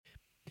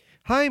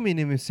Hi, my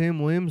name is Sam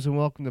Williams, and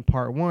welcome to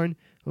part one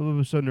of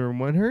episode number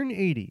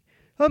 180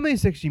 of my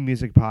 60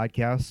 Music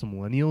Podcast, The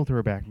Millennial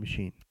Throwback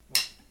Machine.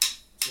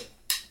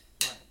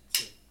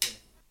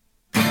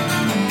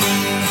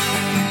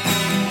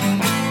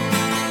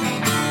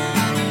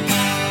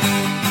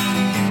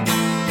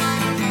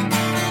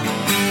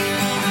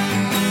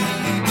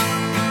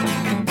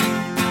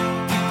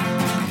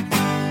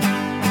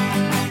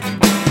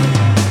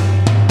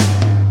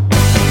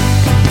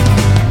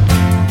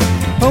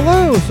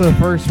 Hello! So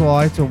first of all,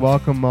 I'd like to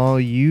welcome all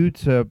you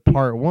to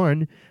part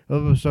one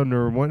of episode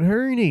number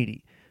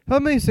 180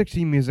 of my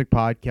 60 Music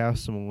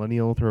Podcast, The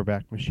Millennial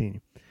Throwback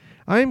Machine.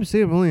 I'm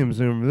Sam Williams,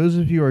 and for those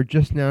of you who are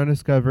just now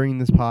discovering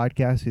this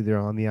podcast, either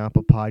on the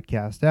Apple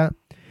Podcast app,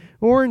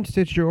 or in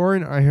Stitcher, or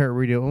in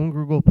iHeartRadio, or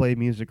Google Play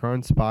Music, or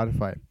on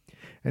Spotify,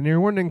 and you're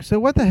wondering, so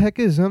what the heck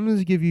is, I'm going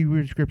to give you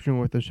a description of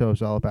what the show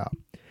is all about.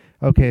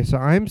 Okay, so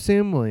I'm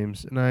Sam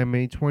Williams, and I'm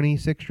a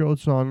 26-year-old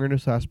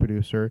songwriter /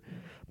 producer,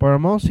 but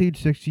I'm also a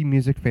huge 60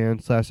 music fan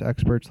 /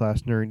 expert /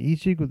 nerd.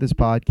 Each week with this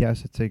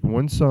podcast, I take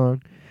one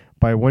song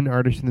by one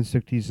artist in the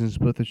 60s and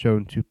split the show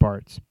in two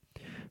parts.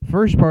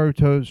 First part of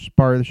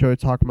the show, I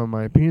talk about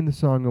my opinion of the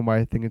song and why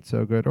I think it's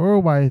so good or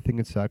why I think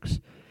it sucks,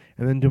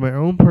 and then do my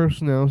own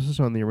personal analysis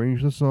on the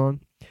arrangement of the song,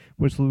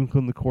 which will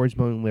include the chords,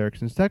 melody, and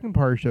lyrics. And the second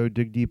part of the show,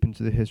 dig deep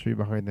into the history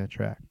behind that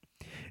track.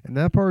 And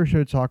that part of the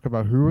show, talk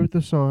about who wrote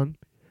the song,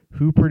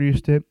 who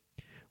produced it,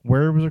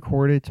 where it was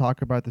recorded,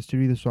 talk about the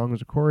studio the song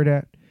was recorded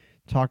at,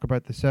 talk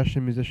about the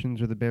session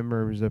musicians or the band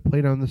members that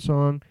played on the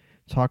song,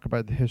 talk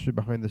about the history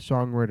behind the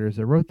songwriters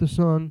that wrote the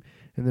song,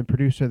 and the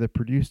producer that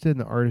produced it, and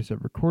the artist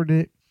that recorded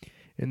it,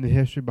 and the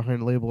history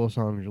behind the label the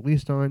song was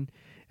released on,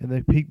 and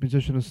the peak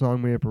position the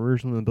song made up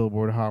originally on the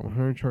Billboard Hot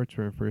 100 charts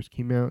when it first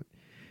came out,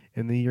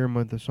 and the year and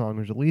month the song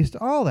was released.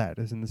 All that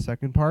is in the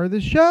second part of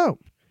the show.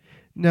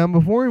 Now,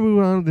 before we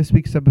move on to this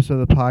week's episode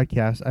of the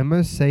podcast, I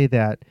must say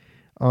that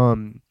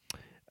I'm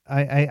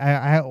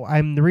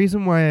the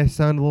reason why I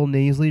sound a little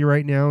nasally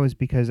right now is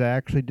because I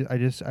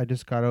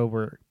just got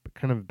over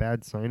kind of a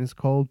bad sinus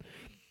cold,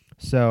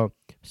 so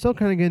still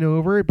kind of getting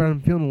over it, but I'm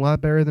feeling a lot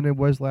better than I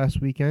was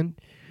last weekend.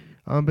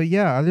 But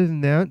yeah, other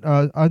than that,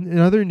 in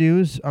other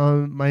news,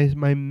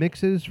 my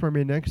mixes for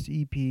my next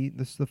EP,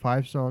 this is the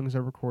 5 songs I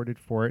recorded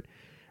for it,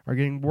 are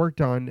getting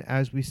worked on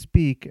as we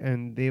speak,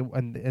 and they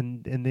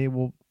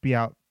will be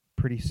out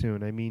pretty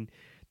soon. I mean,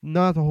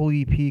 not the whole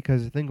EP,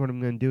 because I think what I'm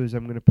going to do is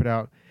I'm going to put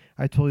out.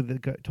 I told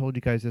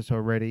you guys this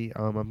already.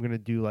 I'm going to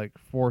do like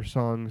 4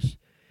 songs,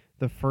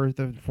 the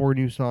 4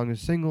 new songs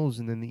as singles,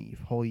 and then the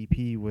whole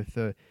EP with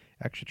the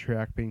extra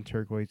track being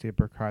Turquoise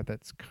Apricot.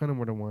 That's kind of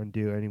what I want to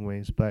do,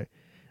 anyways. But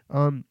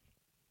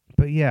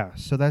yeah,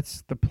 so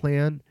that's the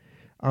plan.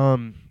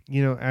 And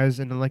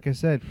like I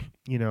said,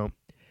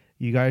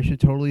 you guys should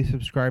totally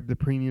subscribe to the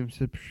premium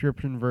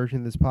subscription version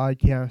of this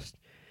podcast.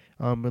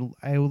 I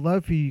would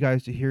love for you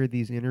guys to hear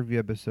these interview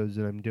episodes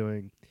that I'm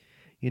doing.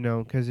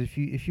 Because if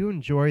you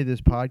enjoy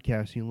this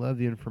podcast, you love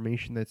the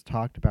information that's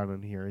talked about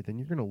on here, then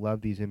you're gonna love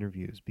these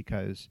interviews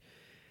because,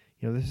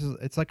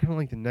 it's like kind of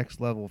like the next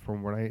level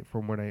from what I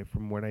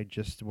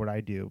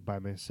do by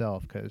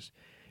myself. Because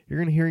you're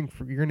gonna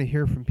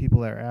hear from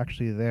people that are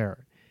actually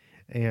there.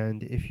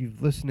 And if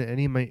you've listened to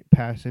any of my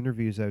past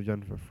interviews I've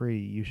done for free,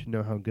 you should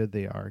know how good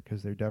they are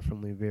because they're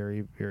definitely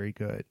very, very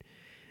good.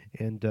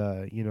 And,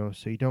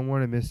 so you don't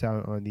want to miss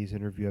out on these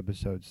interview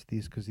episodes,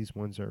 because these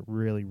ones are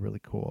really,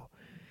 really cool.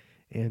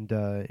 And,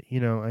 so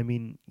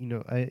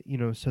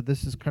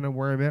this is kind of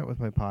where I'm at with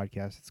my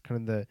podcast. It's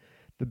kind of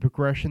the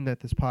progression that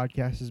this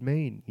podcast has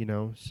made,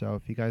 So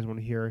if you guys want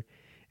to hear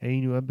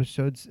any new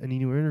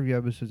interview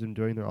episodes I'm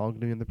doing, they're all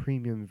going to be in the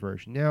premium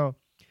version. Now,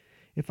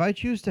 if I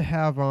choose to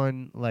have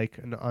on like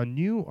a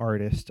new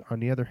artist, on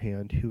the other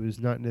hand, who is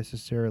not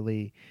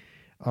necessarily,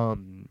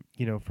 from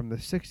the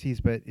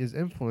 60s, but is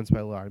influenced by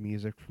a lot of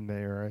music from the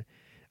era,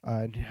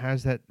 and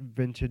has that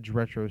vintage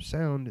retro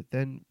sound,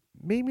 then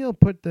maybe I'll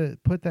put that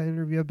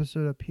interview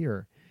episode up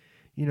here,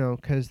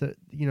 because I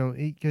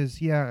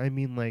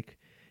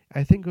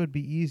think it would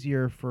be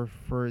easier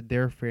for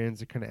their fans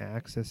to kind of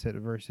access it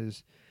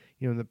versus,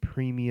 the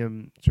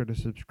premium sort of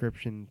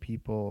subscription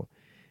people.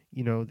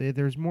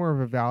 There's more of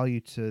a value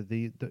to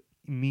the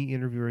me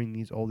interviewing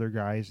these older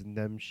guys and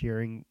them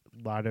sharing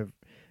a lot of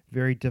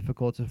very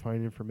difficult to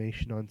find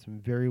information on some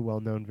very well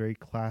known, very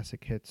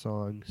classic hit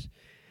songs.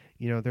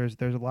 There's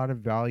a lot of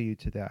value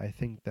to that. I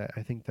think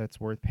that's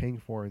worth paying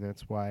for, and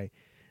that's why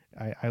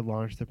I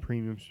launched the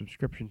premium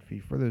subscription fee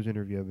for those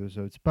interview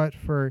episodes. But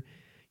for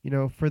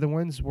the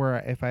ones where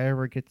if I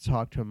ever get to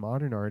talk to a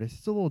modern artist,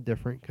 it's a little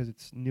different because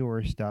it's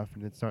newer stuff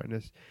and it's not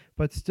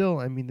but still,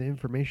 I mean, the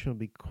information will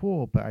be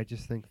cool. But I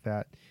just think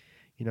that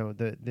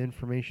the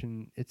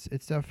information it's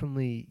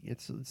definitely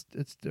it's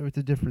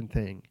a different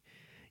thing.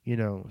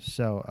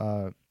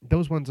 So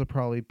those ones I'll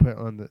probably put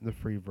on the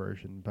free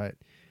version, but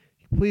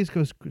please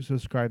go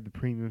subscribe to the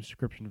premium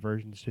subscription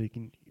version so you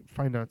can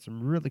find out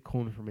some really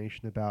cool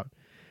information about,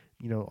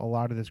 a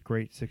lot of this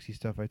great 60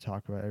 stuff I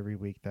talk about every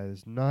week that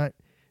is not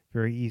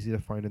very easy to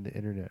find on the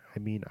internet. I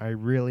mean,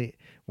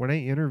 when I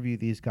interview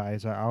these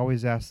guys, I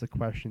always ask the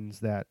questions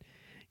that,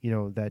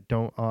 that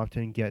don't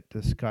often get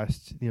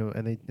discussed,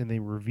 and they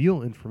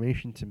reveal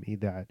information to me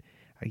that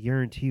I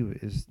guarantee you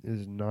is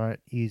not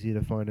easy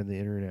to find on the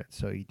internet.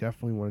 So you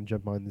definitely want to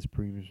jump on this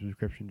premium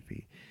subscription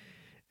fee.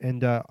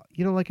 And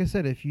like I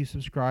said, if you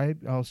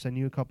subscribe, I'll send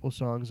you a couple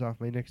songs off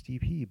my next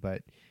EP.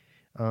 But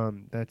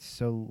that's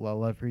so I'll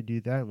love for you to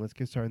do that. And let's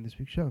get started in this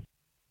week's show.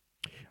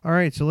 All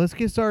right, so let's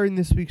get started in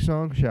this week's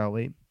song, shall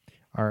we?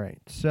 All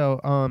right, so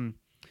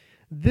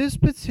this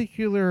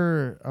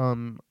particular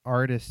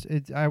artist,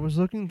 I was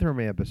looking through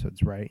my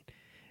episodes, right,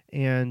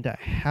 and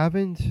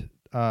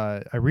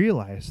I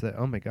realized that,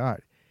 oh my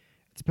god,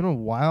 it's been a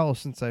while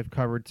since I've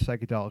covered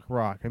psychedelic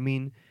rock. I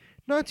mean,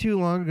 not too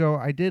long ago,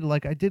 I did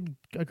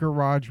a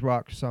garage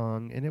rock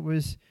song,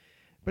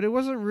 but it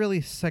wasn't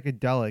really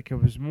psychedelic. It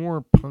was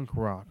more punk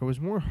rock. It was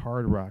more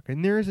hard rock,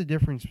 and there is a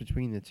difference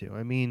between the two.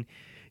 I mean,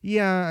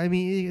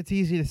 it's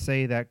easy to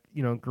say that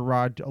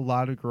a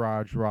lot of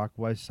garage rock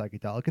was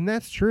psychedelic, and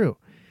that's true.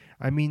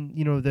 I mean,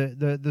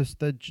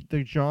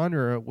 the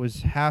genre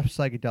was half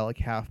psychedelic,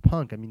 half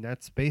punk. I mean,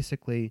 that's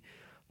basically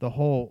the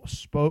whole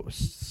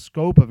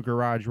scope of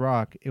garage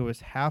rock. It was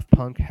half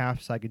punk,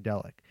 half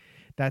psychedelic.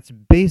 That's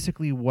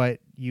basically what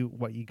you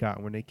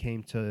got when it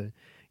came to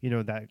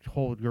that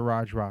whole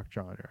garage rock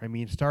genre. I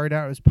mean, it started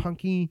out as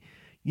punky.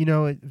 It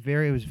was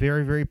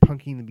very, very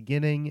punky in the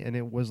beginning, and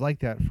it was like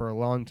that for a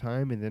long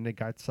time, and then it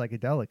got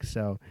psychedelic.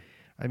 So,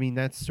 I mean,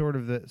 that's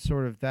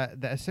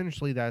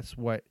essentially that's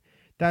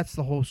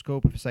the whole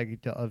scope of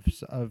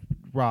of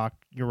rock,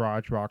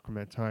 garage rock from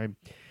that time.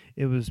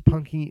 It was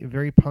punky,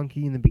 very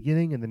punky in the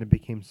beginning, and then it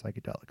became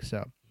psychedelic.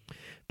 So,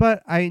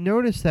 but I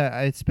noticed that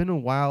it's been a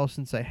while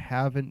since I've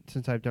done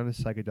a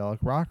psychedelic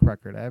rock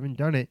record. I haven't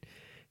done it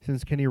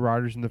since Kenny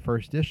Rogers in the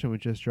first edition,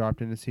 which just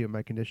dropped in to see what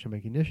my condition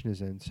is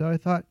in. So I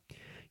thought,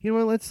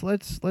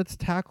 let's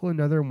tackle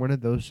another one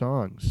of those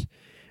songs.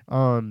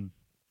 Because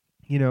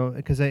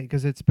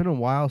it's been a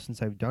while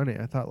since I've done it.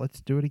 I thought,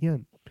 let's do it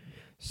again.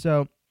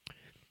 So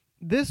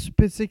this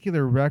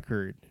particular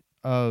record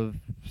of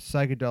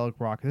psychedelic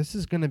rock, this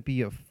is going to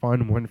be a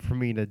fun one for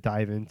me to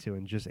dive into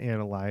and just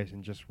analyze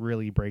and just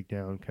really break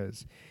down,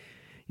 because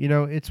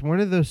it's one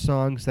of those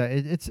songs that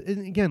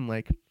again,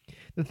 like,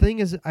 the thing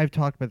is, I've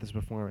talked about this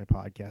before on my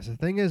podcast. The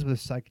thing is with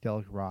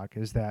psychedelic rock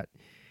is that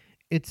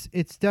it's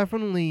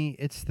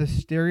the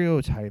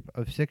stereotype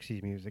of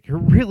 60s music. It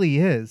really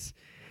is.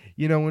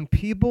 When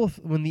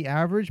the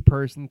average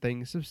person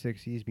thinks of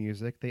 60s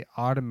music, they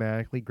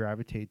automatically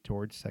gravitate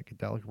towards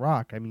psychedelic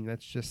rock. I mean,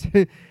 that's just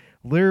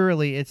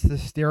literally, it's the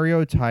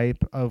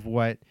stereotype of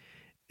what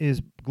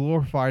is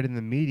glorified in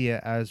the media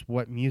as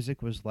what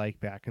music was like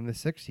back in the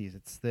 60s.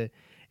 It's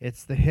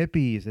the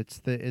hippies, it's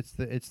the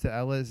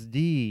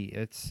LSD,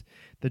 it's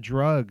the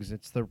drugs,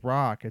 it's the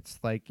rock. It's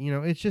like,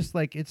 it's just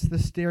like, it's the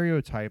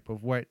stereotype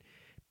of what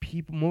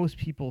most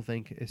people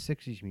think is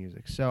 60s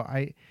music. So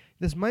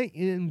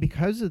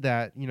because of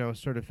that,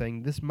 sort of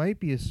thing, this might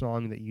be a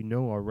song that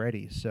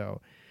already.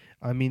 So,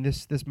 I mean,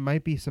 this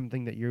might be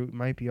something that you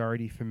might be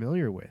already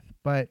familiar with.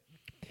 But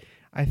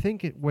I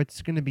think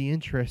what's going to be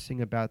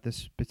interesting about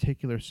this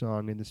particular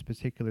song and this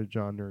particular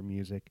genre of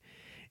music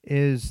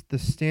is the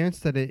stance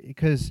that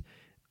because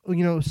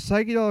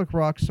psychedelic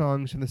rock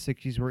songs in the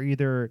 60s were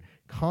either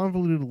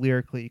convoluted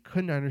lyrically, you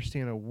couldn't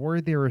understand a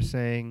word they were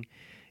saying.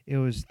 It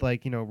was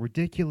like,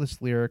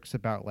 ridiculous lyrics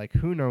about like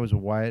who knows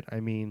what. I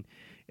mean,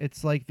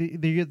 it's like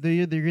they're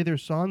either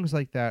songs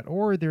like that,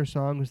 or they're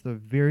songs with a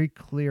very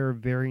clear,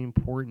 very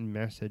important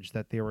message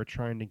that they were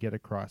trying to get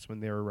across when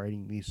they were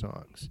writing these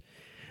songs.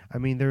 I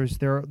mean, there are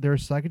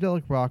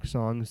psychedelic rock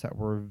songs that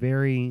were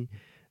very,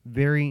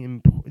 very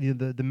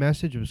important. The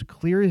message was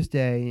clear as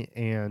day,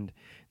 and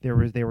they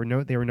were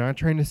not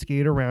trying to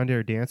skate around it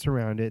or dance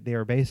around it. They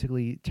were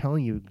basically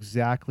telling you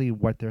exactly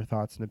what their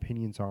thoughts and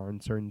opinions are on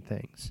certain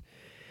things.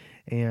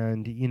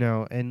 And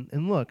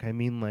and look, I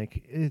mean,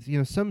 like,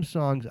 some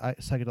songs,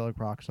 psychedelic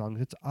rock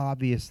songs, it's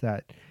obvious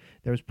that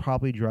there's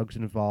probably drugs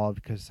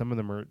involved, because some of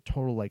them are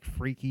total like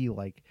freaky,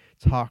 like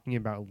talking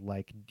about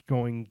like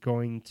going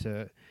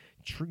to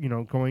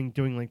going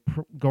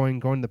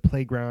to the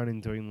playground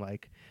and doing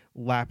like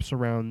laps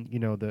around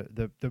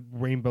the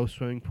rainbow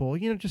swimming pool,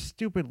 just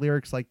stupid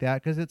lyrics like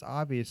that, because it's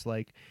obvious,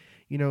 like,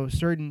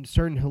 certain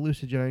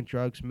hallucinogenic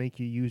drugs make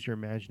you use your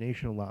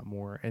imagination a lot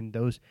more, and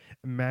those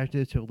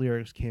imaginative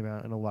lyrics came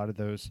out in a lot of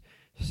those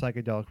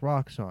psychedelic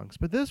rock songs.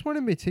 But this one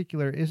in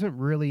particular isn't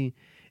really.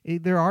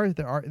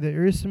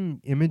 There is some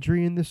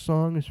imagery in this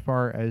song as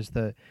far as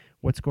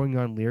what's going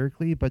on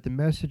lyrically, but the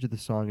message of the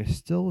song is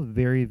still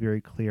very, very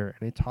clear,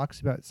 and it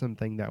talks about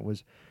something that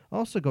was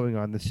also going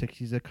on in the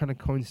 60s that kind of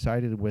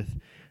coincided with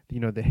the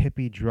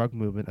hippie drug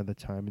movement of the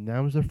time, and that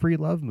was the free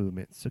love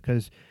movement. So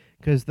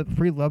because the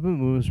free love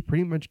movement was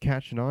pretty much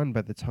catching on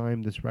by the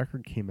time this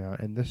record came out,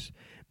 and this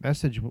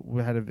message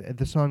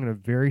the song had a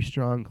very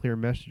strong, clear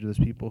message to those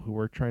people who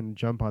were trying to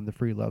jump on the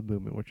free love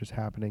movement, which was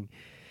happening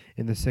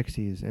in the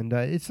 60s. And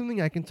it's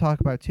something I can talk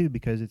about too,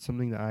 because it's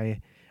something that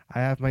I I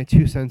have my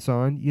 2 cents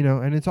on,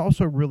 and it's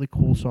also a really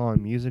cool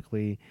song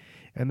musically,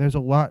 and there's a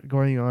lot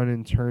going on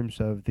in terms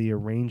of the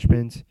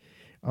arrangement.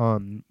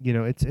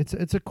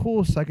 It's a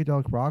cool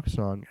psychedelic rock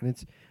song, and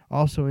it's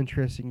also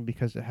interesting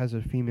because it has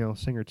a female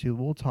singer too.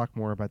 We'll talk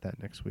more about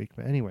that next week.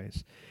 But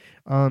anyways,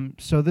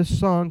 so this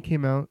song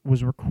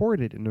was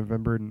recorded in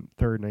November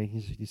 3rd,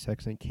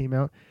 1966, and it came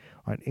out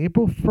on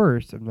April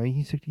 1st of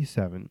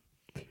 1967.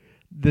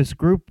 This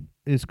group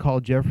is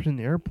called Jefferson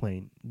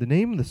Airplane. The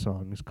name of the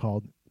song is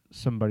called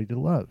Somebody to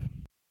Love.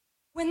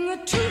 When the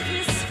truth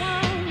is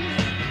found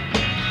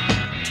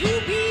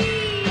to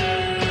be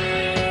lies,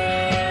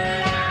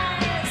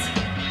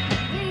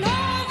 and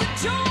all the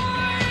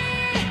joy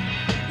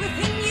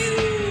within you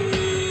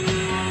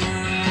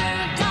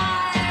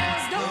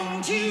dies.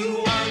 Don't you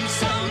want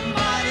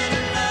somebody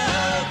to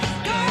love?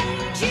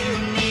 Don't you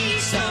need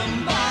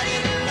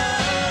somebody to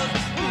love?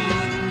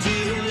 Wouldn't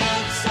you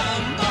love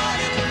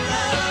somebody to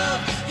love?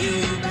 You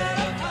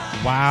better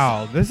find.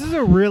 Wow, this is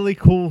a really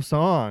cool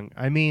song.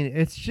 I mean,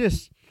 it's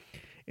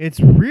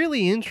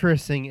really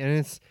interesting, and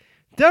it's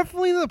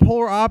definitely the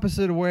polar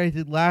opposite of what I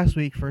did last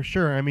week for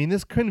sure. I mean,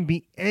 this couldn't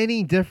be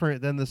any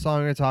different than the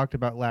song I talked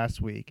about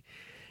last week.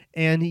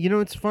 And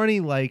it's funny,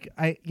 like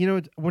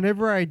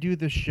whenever I do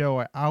this show,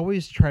 I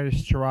always try to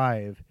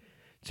strive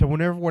to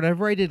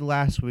whatever I did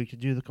last week to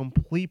do the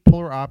complete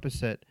polar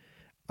opposite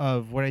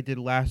of what I did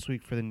last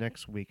week for the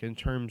next week in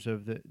terms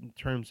of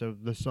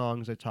the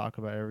songs I talk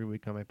about every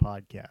week on my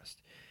podcast.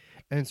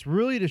 And it's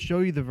really to show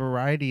you the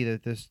variety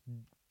that this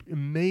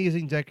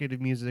amazing decade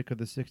of music of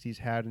the 60s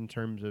had in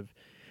terms of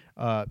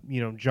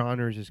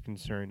genres is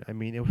concerned. I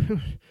mean, it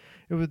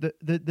was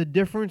the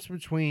difference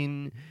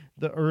between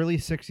the early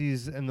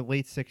 60s and the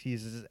late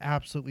 60s is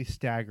absolutely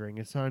staggering.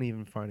 It's not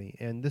even funny.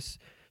 And this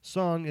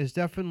song is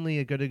definitely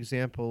a good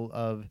example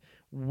of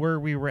where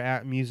we were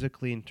at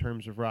musically in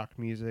terms of rock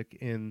music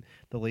in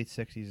the late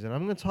 60s. And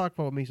I'm going to talk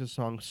about what makes a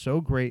song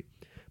so great,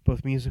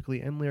 both musically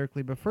and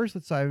lyrically. But first,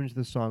 let's dive into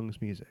the song's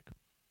music.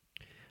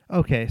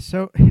 Okay,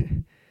 so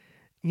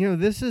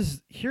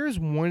here's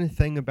one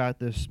thing about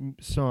this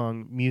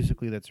song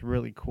musically that's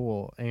really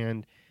cool,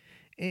 and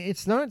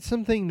it's not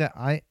something that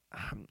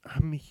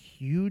I'm a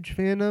huge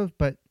fan of,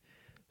 but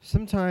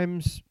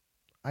sometimes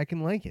I can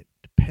like it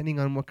depending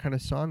on what kind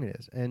of song it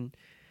is. And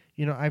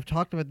I've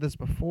talked about this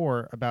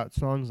before about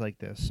songs like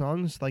this.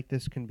 Songs like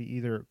this can be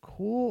either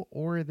cool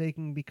or they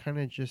can be kind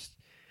of just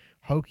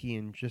hokey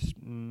and just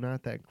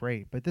not that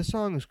great. But this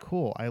song is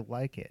cool. I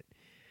like it.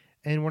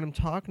 And what I'm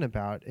talking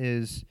about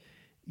is,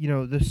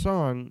 the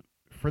song,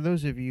 for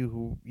those of you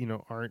who,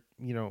 aren't,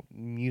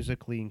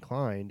 musically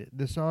inclined,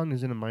 the song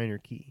is in a minor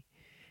key.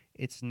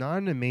 It's not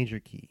in a major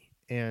key.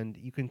 And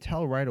you can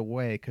tell right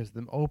away because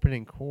the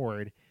opening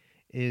chord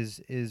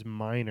is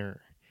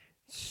minor.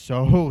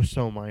 So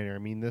minor. I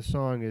mean, this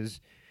song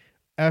is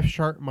F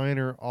sharp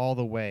minor all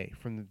the way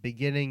from the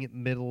beginning,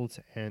 middle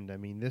to end. I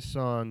mean, this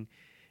song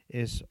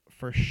is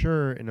for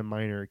sure in a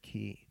minor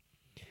key.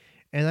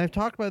 And I've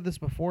talked about this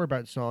before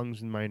about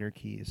songs in minor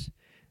keys.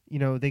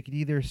 They could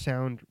either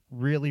sound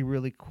really,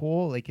 really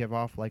cool, they give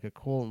off like a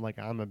cool, like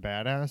I'm a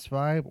badass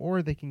vibe,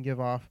 or they can give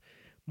off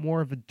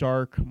more of a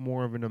dark,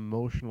 more of an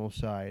emotional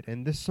side.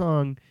 And this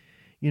song,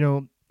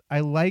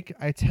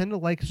 I tend to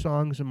like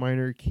songs in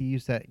minor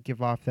keys that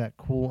give off that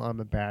cool, I'm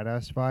a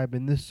badass vibe.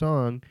 And this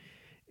song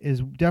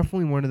is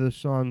definitely one of those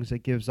songs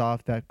that gives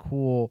off that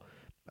cool,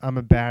 I'm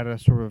a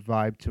badass sort of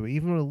vibe to it.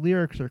 Even though the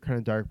lyrics are kind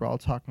of dark, but I'll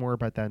talk more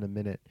about that in a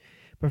minute.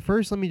 But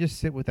first, let me just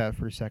sit with that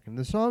for a second.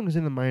 The song is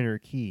in a minor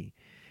key,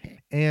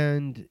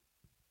 and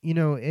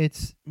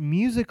it's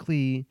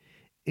musically,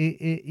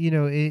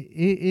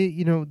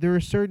 there are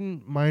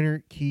certain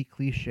minor key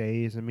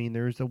cliches. I mean,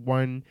 there's the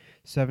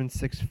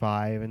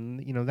 1-7-6-5,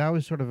 and that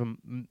was sort of a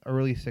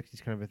early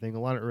 '60s kind of a thing. A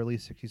lot of early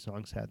 '60s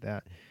songs had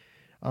that.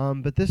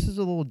 But this is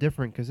a little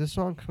different because this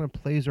song kind of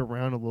plays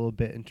around a little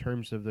bit in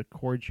terms of the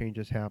chord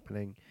changes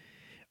happening.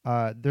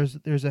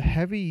 There's a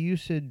heavy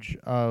usage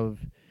of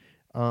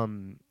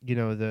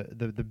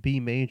the B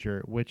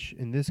major, which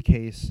in this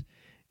case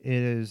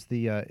it's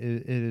the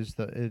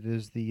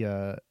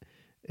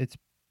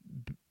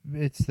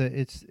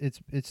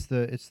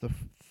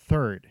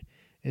third.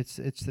 It's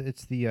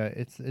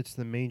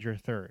the major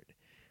third.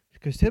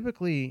 Because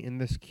typically in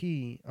this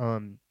key,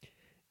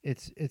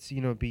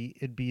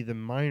 it'd be the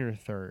minor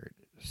third.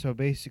 So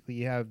basically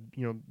you have,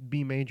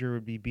 B major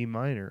would be B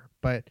minor.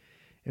 But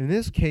in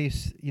this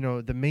case,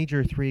 the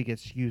major 3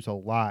 gets used a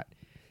lot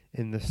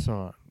in this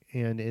song.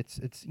 And it's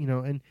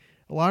and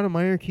a lot of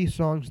minor key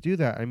songs do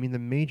that. I mean, the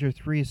major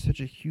 3 is such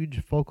a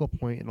huge focal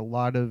point in a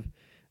lot of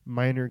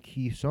minor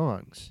key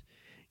songs.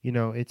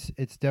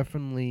 It's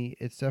definitely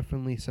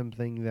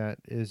something that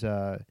is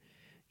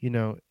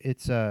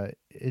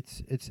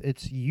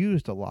it's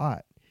used a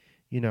lot.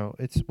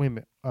 It's wait a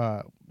minute.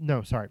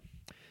 No, sorry.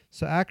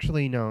 So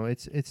actually, no,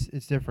 it's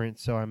different.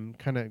 So I'm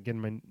kind of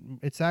getting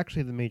it's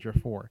actually the major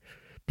 4.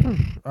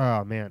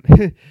 Oh man.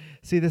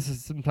 See, this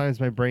is sometimes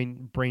my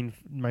brain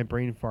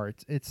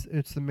farts.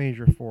 It's the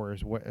major 4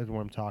 is what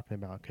I'm talking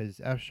about, cuz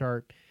F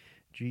sharp,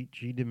 G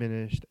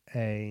diminished,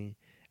 A,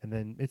 and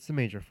then it's the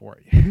major 4.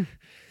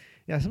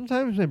 Yeah,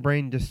 sometimes my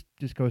brain just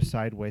goes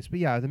sideways. But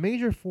yeah, the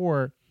major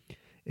 4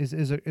 is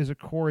a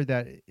chord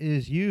that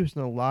is used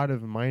in a lot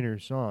of minor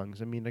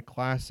songs. I mean, a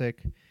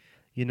classic,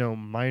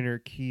 minor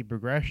key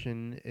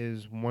progression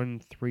is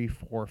 1 3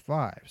 4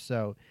 5.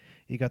 So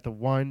you got the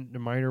 1, the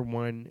minor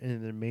 1, and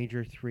then the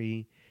major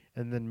 3,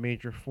 and then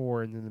major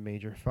 4, and then the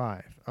major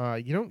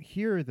 5. You don't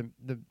hear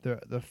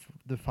the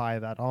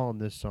 5 at all in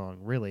this song,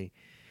 really.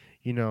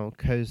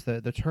 Because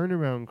the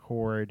turnaround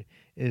chord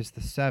is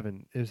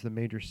the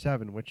major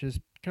 7, which is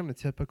kind of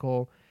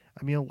typical.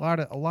 I mean, a lot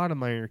of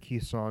minor key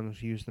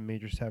songs use the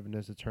major 7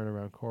 as the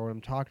turnaround chord. What I'm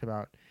talking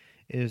about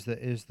is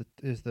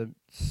the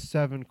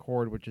 7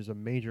 chord, which is a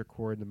major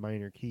chord in the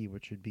minor key,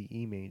 which would be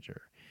E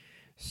major.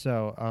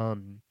 So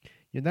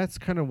that's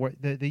kind of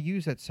what they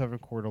use, that 7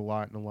 chord a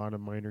lot in a lot of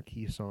minor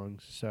key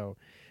songs. So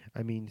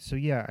that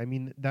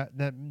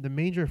the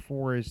major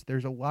 4 is,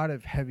 there's a lot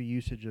of heavy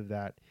usage of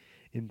that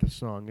in the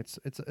song.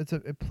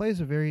 It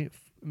plays a very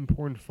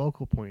important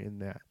focal point in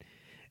that.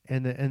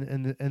 And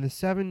the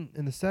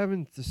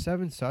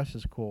 7 sus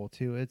is cool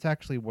too. It's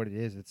actually what it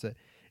is. It's a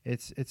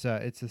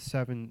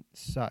 7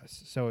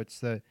 sus. So it's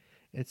the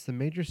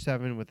major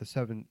 7 with the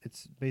 7.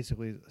 It's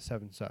basically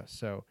 7 sus.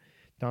 So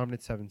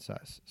dominant 7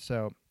 sus.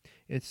 So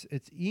it's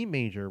E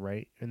major,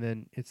 right? And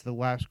then it's the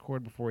last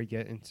chord before we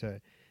get into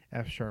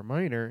F sharp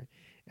minor,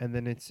 and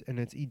then it's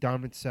E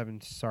dominant 7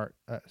 sus.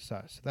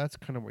 So that's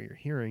kind of what you're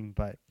hearing.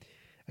 But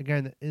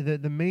again,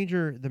 the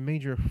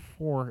major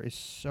 4 is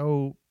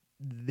so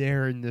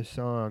there in this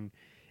song.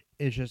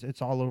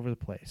 It's all over the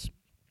place.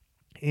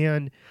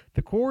 And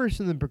the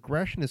chorus and the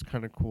progression is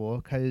kind of cool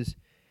because,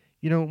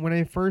 when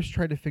I first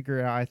tried to figure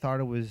it out, I thought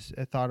it was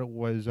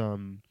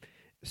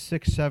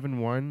 6 7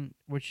 1,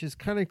 which is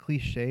kind of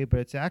cliche, but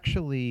it's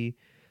actually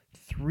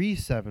 3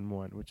 7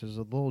 1, which is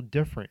a little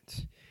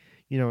different.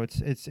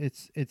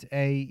 It's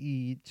A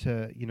E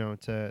to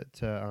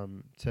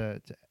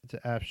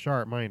F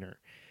sharp minor.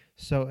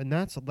 So, and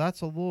that's a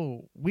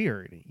little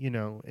weird.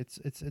 It's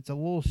a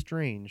little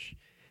strange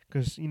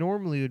because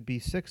normally it would be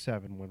 6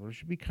 7 1,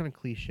 which would be kind of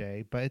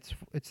cliche, but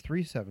it's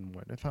 3 7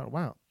 1. I thought,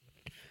 wow,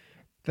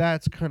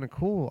 that's kind of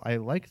cool. I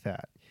like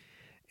that.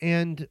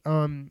 And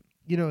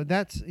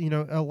that's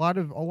a lot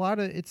of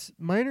it's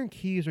minor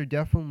keys are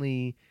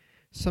definitely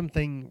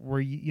something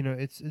where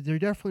they're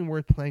definitely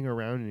worth playing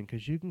around in,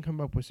 because you can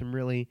come up with some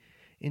really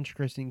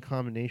interesting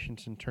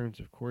combinations in terms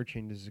of chord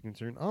changes is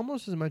concerned,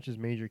 almost as much as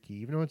major key,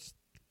 even though it's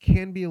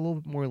can be a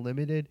little bit more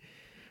limited.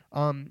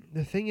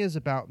 The thing is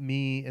about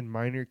me and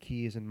minor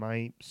keys and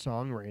my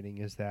songwriting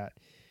is that,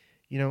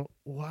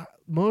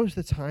 most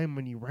of the time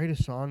when you write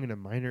a song in a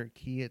minor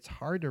key, it's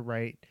hard to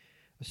write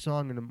a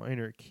song in a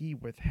minor key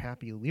with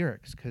happy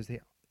lyrics, because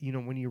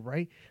when you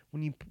write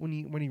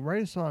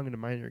a song in a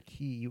minor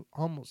key, you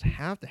almost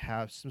have to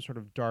have some sort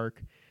of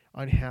dark,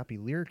 unhappy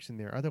lyrics in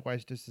there.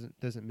 Otherwise, it just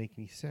doesn't make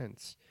any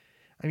sense.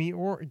 I mean,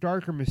 or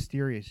dark or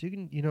mysterious. You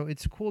can,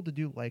 it's cool to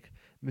do like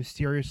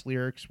mysterious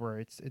lyrics where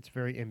it's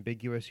very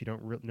ambiguous.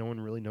 No one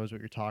really knows what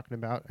you're talking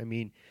about. I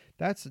mean,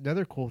 that's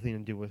another cool thing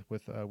to do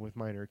with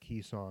minor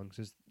key songs,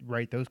 is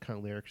write those kind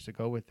of lyrics to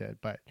go with it.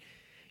 But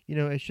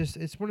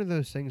it's one of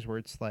those things where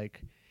it's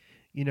like,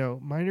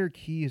 minor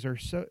keys are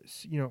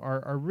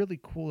are really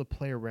cool to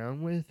play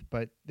around with,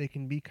 but they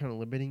can be kind of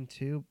limiting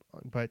too.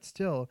 But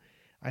still,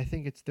 I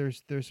think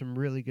there's some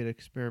really good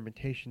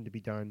experimentation to be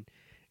done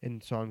in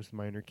songs with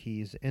minor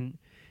keys. And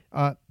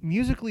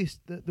musically,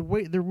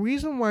 the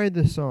reason why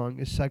this song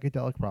is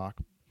psychedelic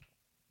rock,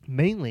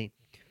 mainly,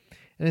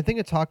 and I think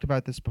I talked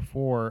about this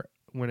before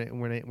when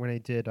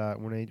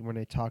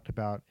I talked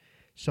about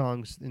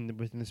songs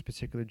within this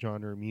particular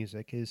genre of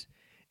music,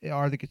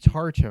 are the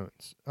guitar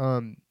tones.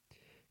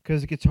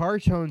 Because the guitar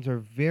tones are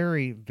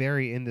very,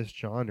 very in this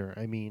genre.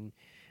 I mean,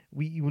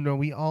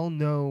 we all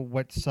know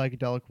what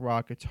psychedelic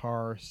rock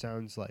guitar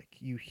sounds like.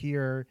 You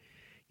hear,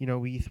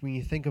 when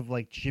you think of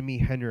like Jimi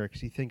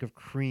Hendrix, you think of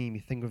Cream,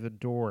 you think of the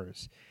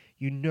Doors.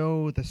 You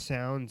know the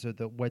sounds of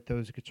what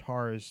those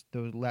guitars,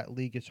 that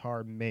lead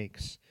guitar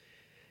makes.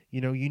 You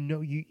know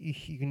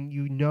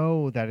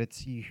that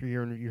it's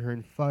you're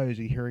hearing fuzz,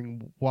 you're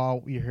hearing wah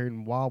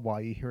wah,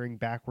 you're hearing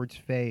backwards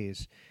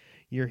phase,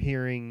 you're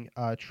hearing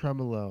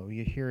tremolo,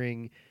 you're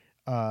hearing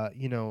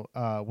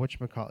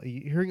whatchamacallit,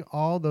 you're hearing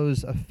all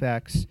those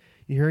effects,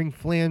 you're hearing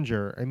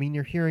flanger. I mean,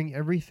 you're hearing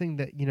everything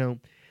that the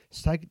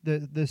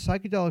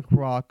psychedelic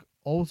rock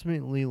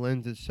ultimately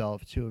lends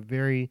itself to a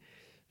very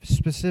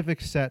specific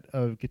set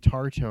of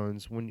guitar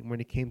tones when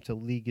it came to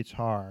lead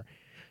guitar.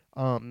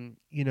 And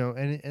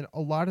a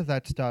lot of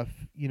that stuff,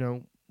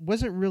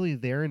 wasn't really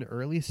there in the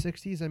early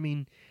 60s. I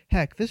mean,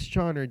 heck, this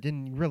genre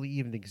didn't really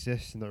even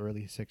exist in the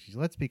early 60s.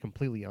 Let's be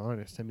completely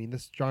honest. I mean,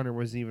 this genre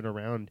wasn't even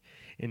around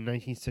in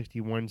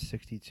 1961,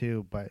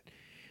 62. But,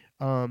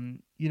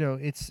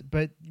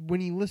 but when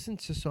you listen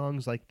to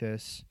songs like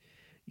this,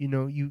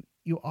 you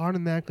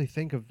automatically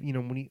think of,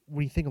 when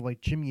you think of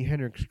like Jimi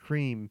Hendrix,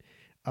 Cream,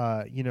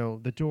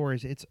 the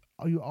Doors,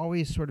 you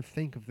always sort of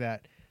think of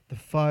that, the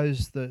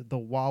fuzz, the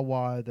wah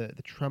wah, the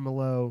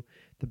tremolo,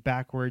 the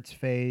backwards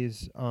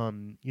phase,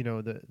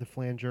 the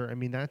flanger. I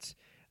mean,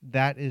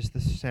 that is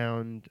the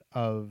sound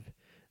of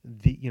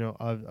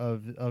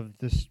of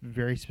this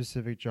very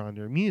specific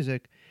genre of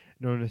music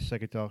known as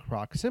psychedelic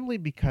rock, simply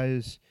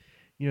because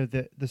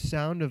the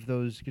sound of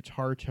those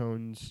guitar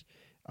tones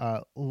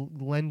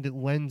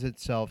lends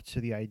itself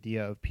to the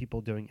idea of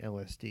people doing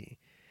LSD.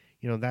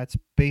 That's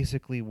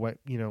basically what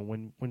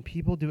when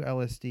people do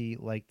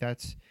LSD, like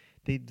that's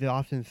they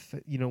often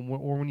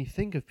or when you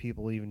think of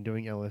people even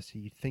doing LSD,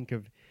 you think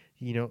of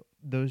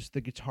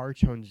the guitar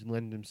tones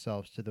lend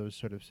themselves to those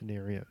sort of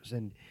scenarios.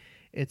 And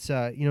it's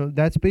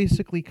that's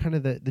basically kind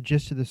of the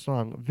gist of the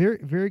song. Very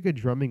very good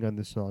drumming on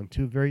the song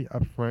too, very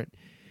upfront.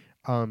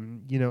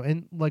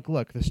 And like,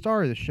 look, the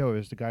star of the show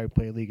is the guy who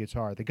played lead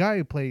guitar. The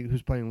guy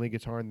who's playing lead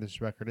guitar in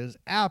this record is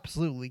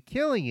absolutely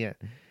killing it.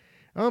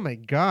 Oh my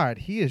God,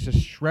 he is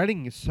just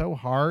shredding so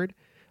hard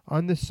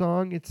on this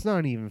song. It's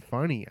not even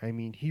funny. I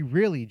mean, he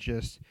really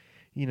just,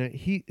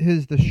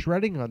 the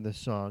shredding on this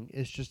song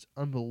is just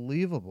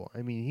unbelievable.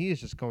 I mean, he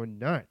is just going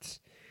nuts.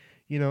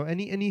 And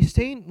he's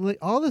staying like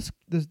all the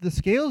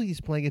scales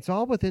he's playing. It's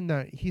all within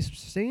that. He's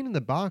staying in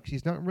the box.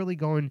 He's not really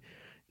going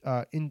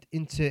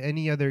into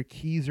any other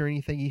keys or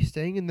anything. He's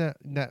staying in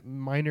that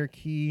minor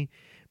key,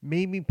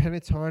 maybe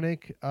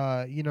pentatonic,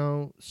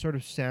 sort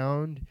of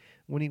sound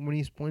when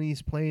he's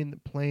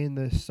playing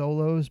the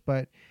solos.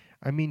 But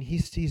I mean,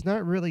 he's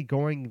not really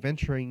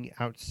venturing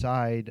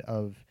outside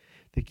of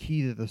the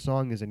key that the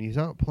song is in. He's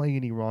not playing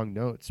any wrong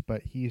notes,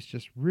 but he's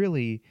just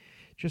really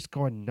just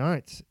going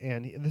nuts.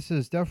 And this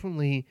is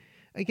definitely,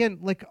 again,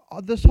 like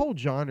this whole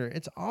genre,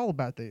 it's all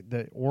about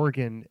the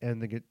organ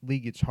and the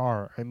lead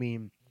guitar. I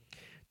mean,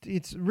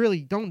 it's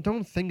really don't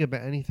think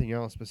about anything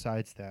else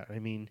besides that. I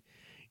mean,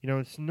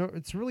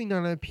 it's really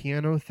not a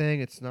piano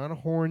thing. It's not a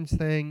horns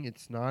thing.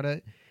 It's not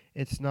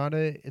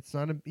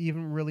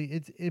even really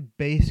it's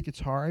bass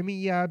guitar. I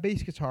mean, yeah,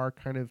 bass guitar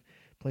kind of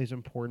plays an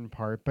important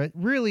part, but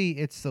really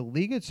it's the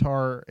lead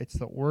guitar, it's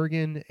the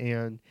organ,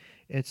 and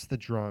it's the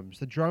drums.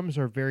 The drums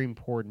are very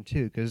important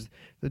too, because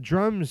the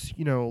drums,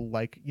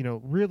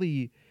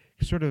 really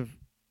sort of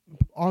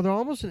they're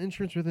almost an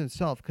instrument within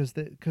itself, because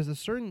the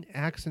certain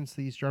accents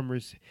these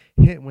drummers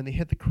hit when they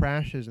hit the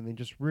crashes, and they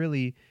just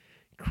really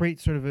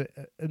create sort of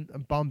a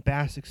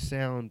bombastic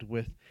sound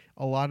with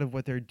a lot of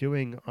what they're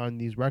doing on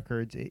these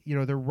records.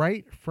 They're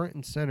right front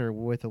and center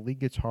with the lead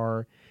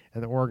guitar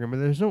and the organ, but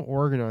there's no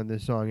organ on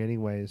this song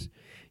anyways.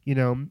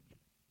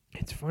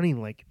 It's funny,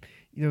 like,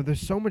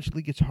 there's so much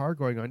lead guitar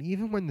going on.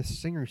 Even when the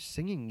singer's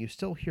singing, you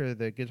still hear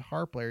the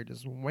guitar player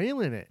just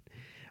wailing it.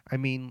 I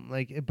mean,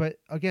 like, but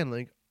again,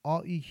 like,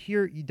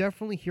 you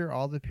definitely hear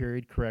all the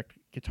period correct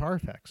guitar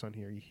effects on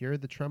here. You hear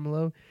the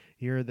tremolo,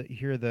 you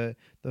hear the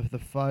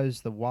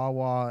fuzz, the wah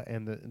wah,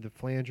 and the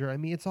flanger. I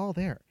mean, it's all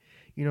there.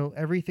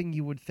 Everything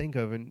you would think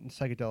of in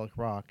psychedelic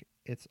rock,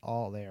 it's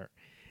all there.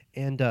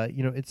 And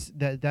it's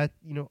that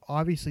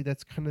obviously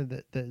that's kind of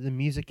the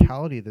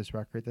musicality of this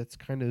record. That's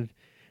kind of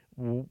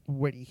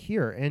what you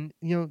hear. And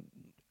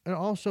and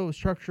also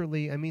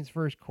structurally, I mean, it's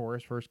verse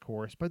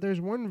chorus, but there's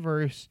one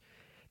verse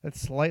that's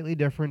slightly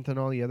different than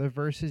all the other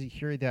verses. You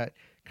hear that,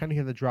 kind of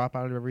hear the drop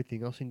out of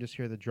everything else, and you just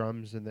hear the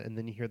drums, and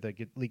then you hear the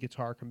lead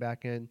guitar come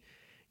back in,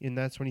 and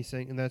that's when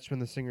that's when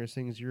the singer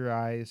sings, "Your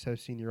eyes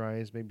have seen your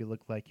eyes, maybe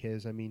look like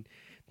his." I mean,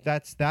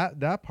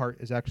 that part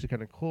is actually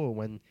kind of cool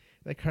when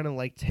they kind of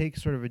like take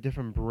sort of a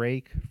different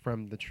break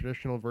from the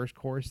traditional verse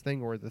chorus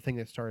thing, or the thing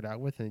that started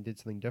out with, and they did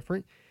something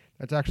different.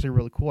 That's actually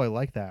really cool. I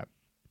like that.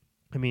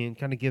 I mean, it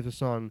kind of gives a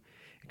song,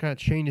 it kind of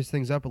changes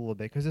things up a little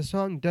bit, because the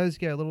song does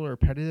get a little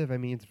repetitive. I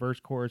mean, it's verse,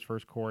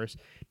 chorus,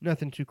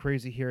 nothing too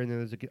crazy here, and then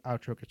there's an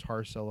outro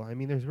guitar solo. I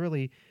mean, there's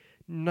really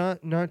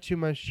not too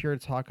much here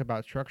to talk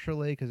about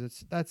structurally, because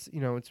it's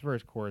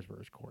verse,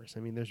 chorus. I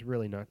mean, there's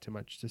really not too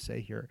much to say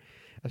here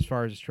as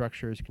far as the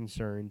structure is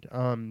concerned.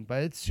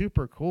 But it's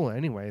super cool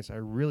anyways. I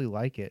really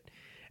like it.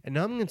 And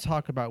now I'm going to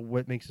talk about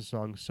what makes the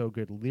song so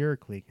good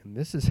lyrically. And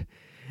this is,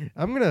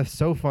 I'm going to have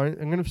so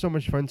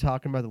much fun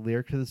talking about the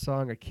lyrics of the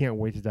song. I can't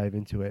wait to dive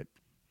into it.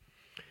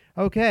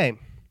 Okay.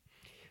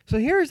 So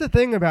here's the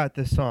thing about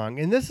this song,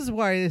 and this is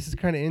why this is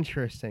kind of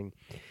interesting.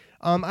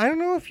 I don't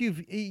know if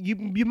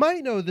you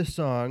might know this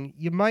song,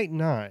 you might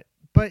not,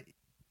 but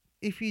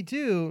if you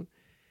do,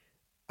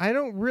 I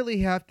don't really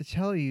have to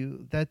tell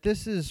you that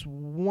this is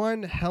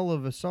one hell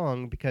of a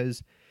song,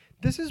 because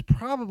this is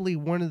probably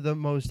one of the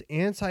most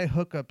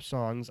anti-hookup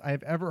songs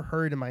I've ever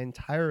heard in my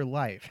entire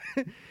life.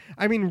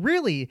 I mean,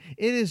 really,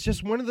 it is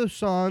just one of those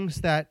songs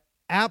that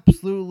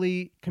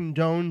absolutely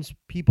condones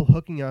people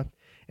hooking up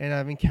and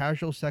having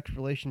casual sex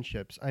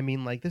relationships. I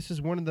mean, like, this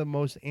is one of the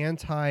most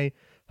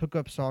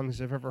anti-hookup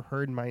songs I've ever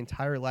heard in my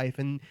entire life.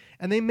 And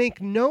they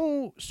make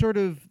no sort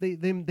of, they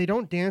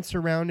don't dance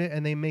around it,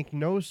 and they make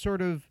no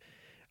sort of,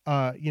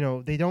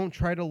 they don't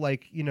try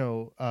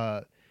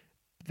to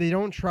they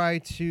don't try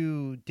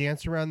to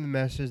dance around the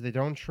messes. They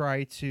don't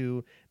try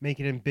to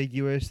make it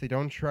ambiguous. They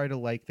don't try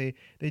to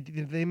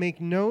they make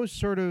no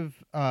sort of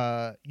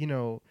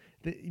the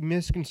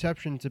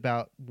misconceptions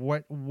about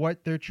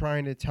what they're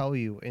trying to tell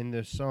you in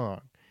this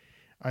song.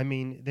 I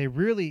mean, they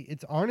really,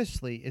 it's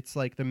honestly, it's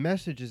like the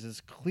message is as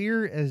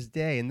clear as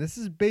day. And this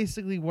is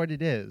basically what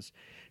it is.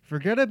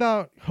 Forget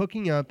about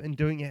hooking up and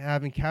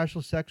having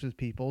casual sex with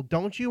people.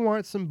 Don't you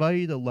want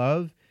somebody to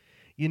love?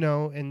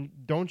 And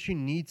don't you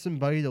need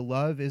somebody to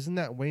love? Isn't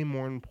that way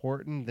more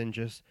important than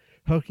just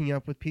hooking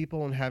up with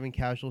people and having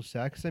casual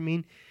sex? I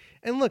mean,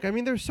 and look, I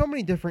mean, there's so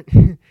many different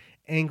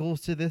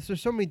angles to this.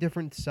 There's so many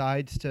different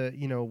sides to,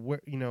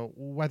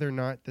 whether or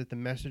not that the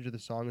message of the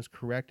song is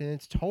correct. And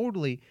it's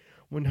totally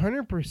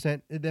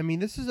 100%. I mean,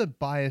 this is a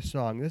biased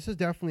song. This is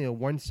definitely a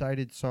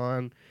one-sided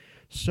song.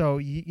 So,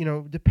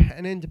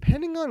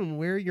 depending on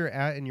where you're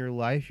at in your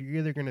life, you're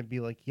either going to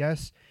be like,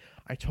 yes,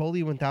 I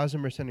totally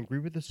 1000% agree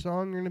with the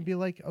song. You're gonna be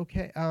like,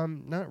 okay,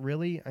 not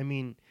really. I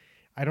mean,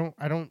 I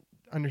don't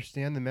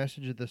understand the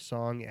message of the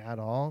song at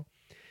all.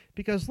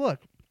 Because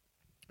look,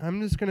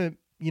 I'm just gonna,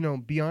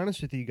 be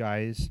honest with you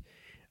guys.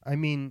 I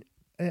mean,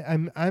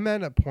 I'm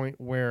at a point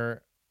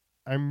where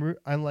I'm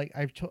like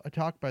I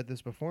talked about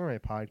this before in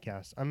my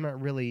podcast. I'm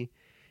not really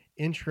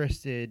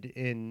interested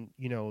in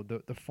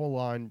the full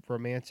on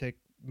romantic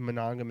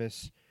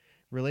monogamous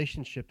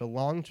relationship, the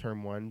long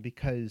term one,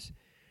 because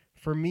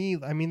for me,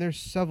 I mean, there's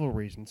several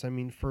reasons. I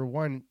mean, for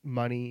one,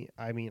 money.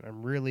 I mean,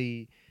 I'm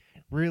really,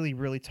 really,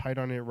 really tight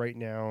on it right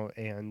now,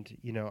 and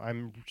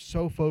I'm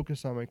so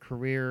focused on my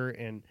career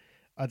and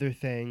other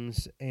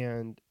things,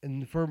 and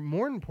for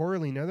more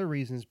importantly, another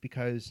reasons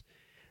because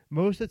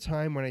most of the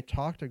time when I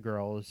talk to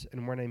girls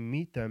and when I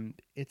meet them,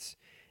 it's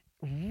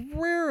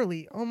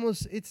rarely,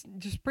 almost, it's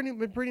just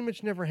pretty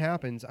much never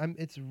happens.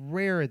 It's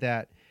rare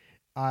that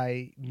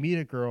I meet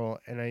a girl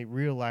and I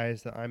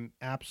realize that I'm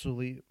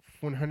absolutely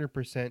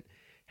 100%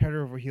 head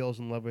over heels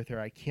in love with her.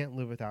 I can't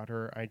live without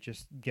her. I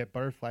just get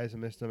butterflies in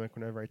my stomach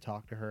whenever I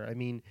talk to her. I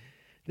mean,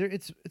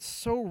 it's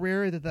so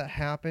rare that that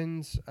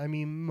happens. I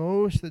mean,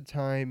 most of the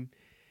time,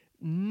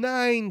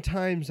 9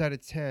 times out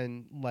of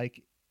 10,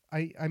 like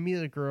I meet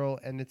a girl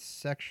and it's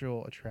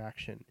sexual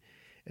attraction.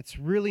 It's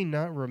really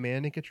not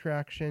romantic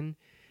attraction.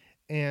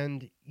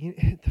 And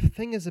the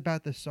thing is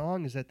about the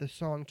song is that the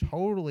song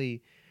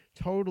totally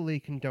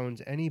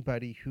condones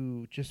anybody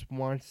who just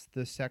wants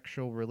the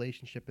sexual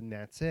relationship and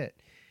that's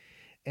it.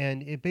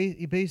 And it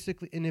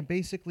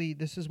basically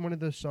this is one of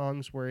those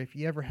songs where if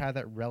you ever had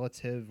that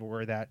relative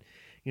or that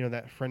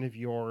that friend of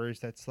yours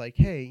that's like,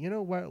 hey, you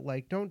know what,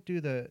 like don't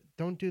do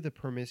the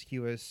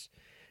promiscuous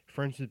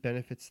friends with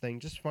benefits thing.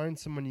 Just find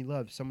someone you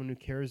love, someone who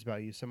cares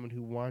about you, someone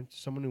who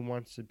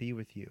wants to be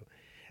with you.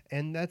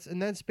 And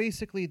that's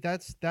basically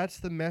that's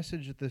the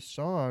message of this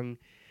song.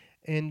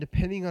 And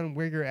depending on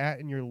where you're at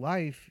in your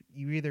life,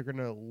 you're either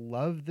gonna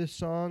love this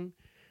song,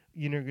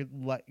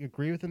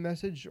 agree with the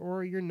message,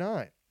 or you're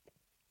not.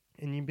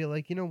 And you'd be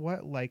like, you know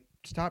what, like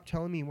stop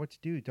telling me what to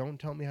do. Don't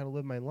tell me how to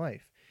live my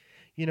life.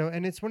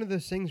 And it's one of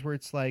those things where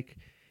it's like,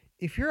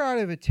 if you're out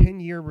of a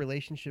 10-year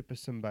relationship with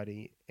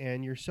somebody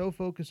and you're so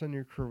focused on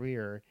your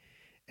career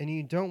and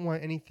you don't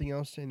want anything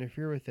else to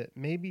interfere with it,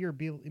 maybe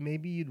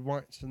you'd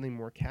want something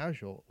more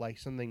casual, like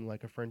something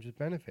like a friends with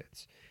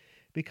benefits,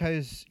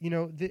 because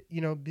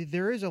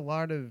there is a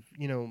lot of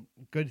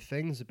good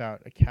things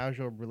about a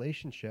casual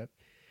relationship.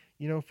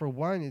 For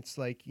one, it's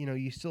like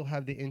you still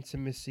have the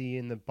intimacy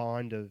and the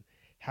bond of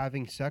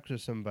having sex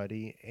with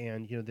somebody,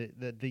 and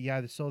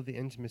the still have the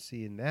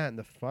intimacy in that and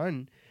the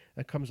fun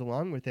that comes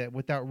along with it,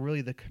 without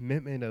really the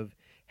commitment of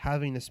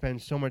having to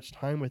spend so much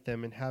time with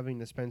them and having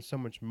to spend so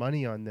much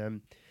money on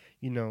them,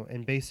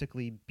 and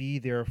basically be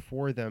there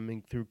for them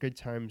and through good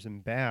times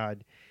and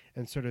bad,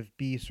 and sort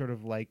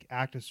of like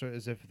act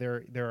as if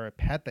they're a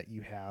pet that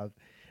you have.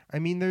 I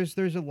mean, there's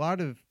a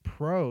lot of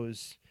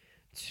pros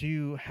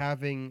to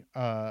having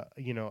a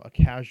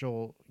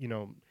casual,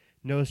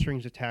 no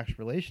strings attached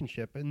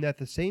relationship, and at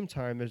the same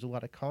time there's a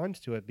lot of cons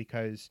to it,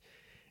 because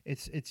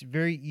it's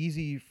very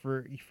easy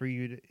for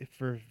you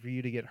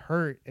to get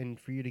hurt and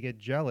for you to get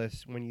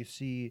jealous when you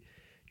see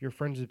your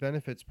friends with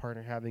benefits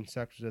partner having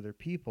sex with other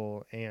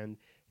people and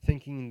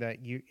thinking that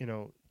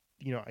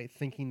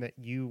thinking that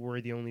you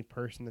were the only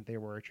person that they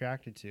were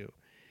attracted to.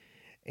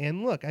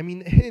 And look, I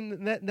mean,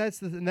 and that's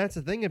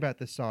the thing about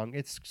this song.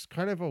 It's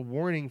kind of a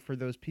warning for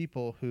those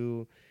people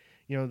who,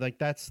 like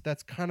that's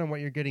kind of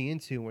what you're getting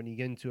into when you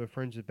get into a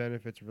friends with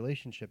benefits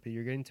relationship.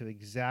 You're getting to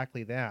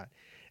exactly that.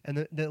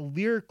 And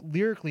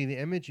lyrically, the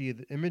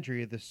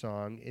imagery of the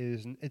song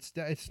is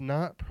it's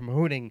not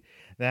promoting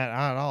that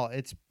at all.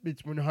 It's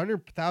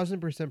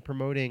 100,000%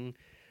 promoting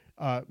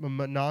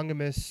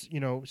monogamous,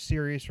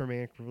 serious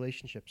romantic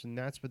relationships, and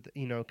that's what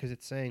because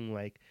it's saying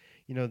like,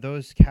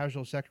 those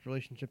casual sex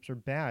relationships are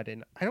bad,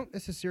 and I don't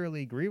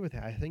necessarily agree with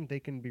that. I think they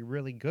can be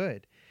really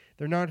good.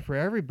 They're not for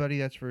everybody,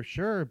 that's for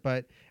sure,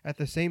 but at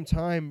the same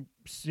time,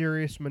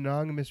 serious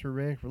monogamous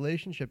romantic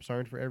relationships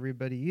aren't for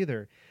everybody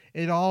either.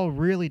 It all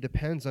really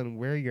depends on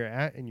where you're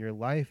at in your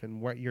life and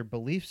what your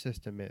belief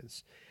system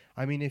is.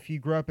 I mean, if you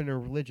grew up in a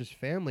religious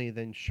family,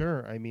 then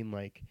sure. I mean,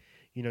 like,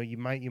 you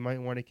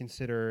might want to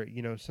consider,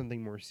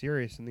 something more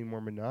serious, something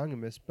more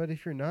monogamous. But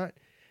if you're not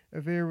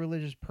a very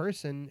religious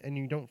person and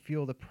you don't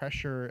feel the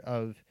pressure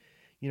of,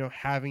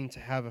 having to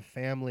have a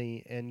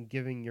family and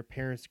giving your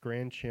parents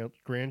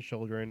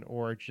grandchildren,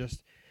 or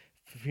just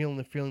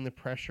feeling the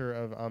pressure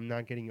of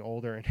not getting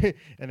older and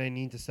and I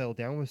need to settle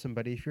down with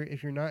somebody.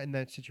 If you're not in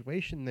that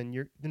situation,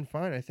 then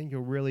fine. I think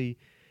you'll really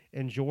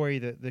enjoy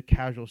the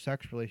casual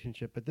sex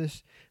relationship. But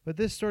this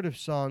sort of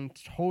song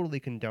totally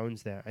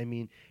condones that. I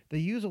mean, they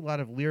use a lot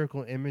of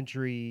lyrical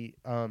imagery,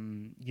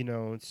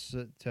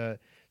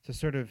 to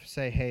sort of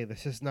say, hey,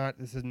 this is not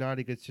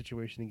a good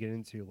situation to get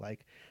into,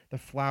 like the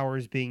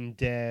flowers being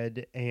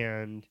dead,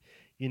 and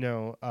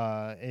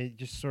it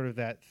just sort of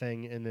that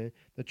thing, and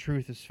the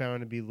truth is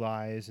found to be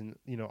lies, and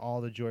all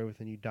the joy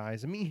within you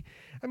dies. I mean,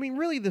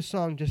 really, the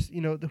song just,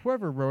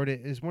 whoever wrote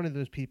it is one of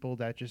those people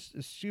that just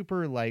is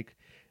super, like,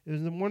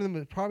 is one of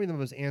them, probably the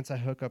most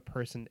anti-hookup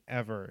person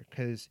ever,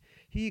 because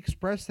he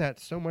expressed that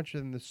so much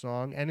in the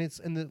song, and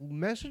the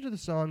message of the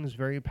song is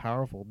very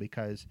powerful,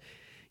 because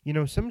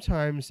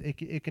sometimes it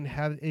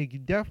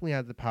definitely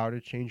has the power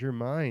to change your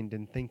mind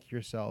and think to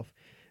yourself,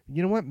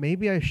 you know what,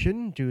 maybe I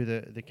shouldn't do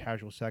the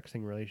casual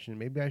sexting relation.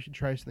 Maybe I should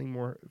try something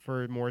more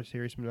for a more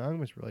serious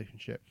monogamous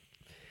relationship.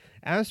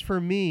 As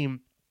for me,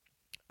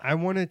 I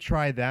want to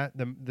try that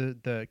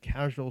the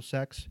casual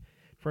sex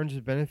friends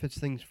with benefits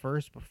things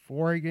first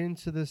before I get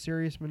into the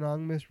serious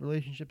monogamous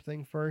relationship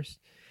thing first.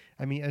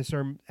 I mean,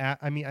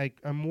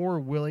 I'm more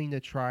willing to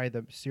try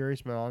the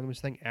serious monogamous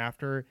thing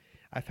after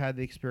I've had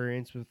the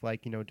experience with,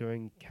 like,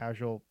 doing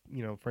casual,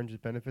 friends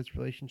with benefits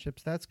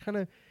relationships. That's kind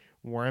of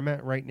where I'm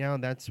at right now.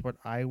 That's what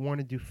I want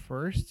to do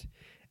first,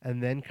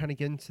 and then kind of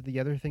get into the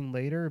other thing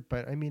later.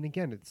 But I mean,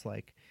 again, it's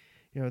like,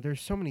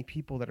 there's so many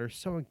people that are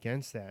so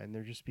against that, and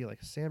they're just be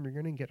like, Sam, you're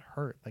gonna get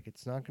hurt. Like,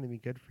 it's not gonna be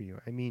good for you.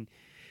 I mean,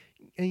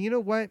 and you know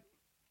what?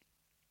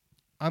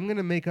 I'm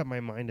gonna make up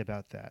my mind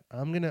about that.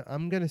 I'm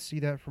gonna see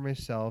that for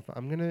myself.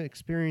 I'm gonna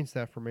experience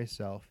that for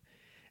myself,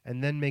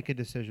 and then make a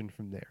decision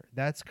from there.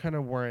 That's kind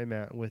of where I'm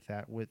at with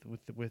that. With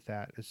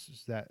that,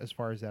 as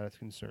far as that is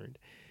concerned.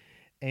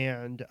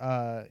 And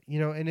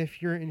and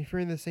if you're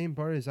in the same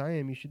boat as I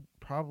am, you should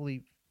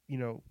probably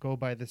go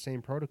by the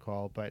same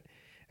protocol. But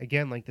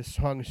again, like, the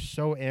song is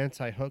so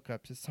anti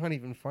hookups, it's not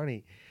even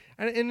funny.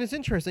 And it's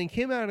interesting. It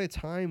came out at a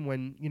time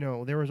when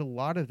there was a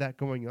lot of that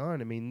going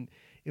on. I mean,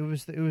 it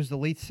was the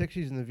late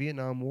 '60s, and the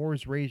Vietnam War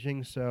was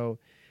raging. So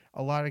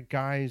a lot of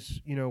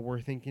guys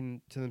were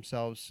thinking to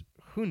themselves,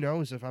 who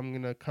knows if I'm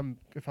gonna come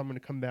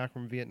back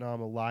from Vietnam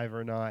alive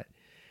or not.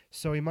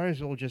 So we might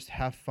as well just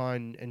have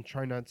fun and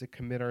try not to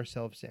commit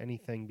ourselves to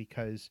anything,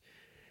 because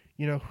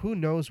who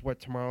knows what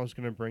tomorrow's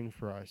going to bring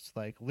for us.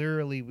 Like,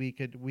 literally, we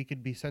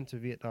could be sent to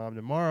Vietnam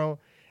tomorrow,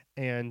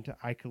 and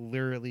I could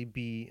literally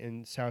be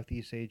in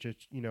Southeast Asia,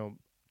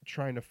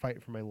 trying to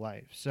fight for my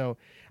life. So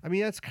I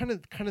mean, that's kind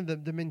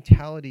of the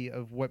mentality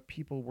of what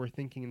people were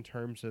thinking in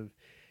terms of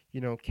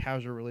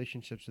casual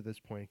relationships at this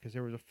point, because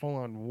there was a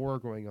full-on war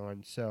going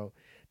on. So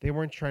they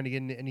weren't trying to get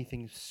into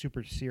anything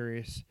super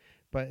serious,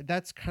 but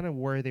that's kind of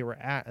where they were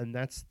at, and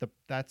that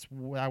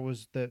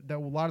was a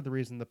lot of the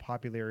reason the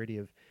popularity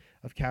of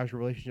casual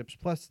relationships,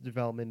 plus the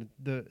development,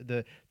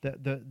 the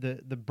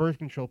birth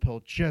control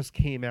pill just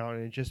came out,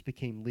 and it just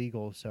became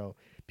legal. So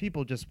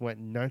people just went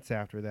nuts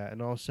after that,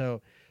 and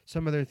also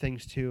some other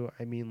things too.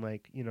 I mean,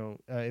 like,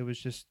 it was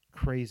just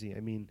crazy. I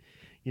mean,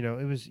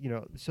 it was,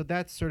 so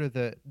that's sort of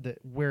the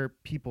where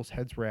people's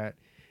heads were at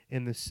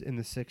in the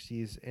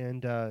 '60s.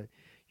 And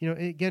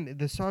again,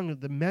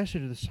 the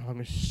message of the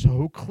song is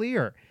so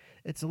clear.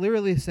 It's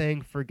literally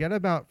saying, forget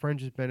about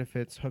friends with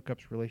benefits,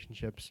 hookups,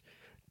 relationships.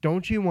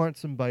 Don't you want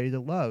somebody to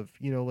love?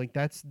 Like,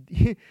 that's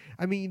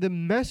I mean, the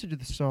message of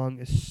the song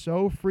is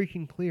so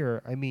freaking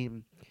clear. I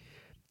mean,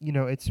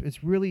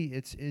 it's really,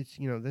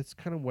 that's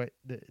kind of what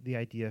the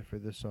idea for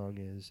the song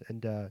is.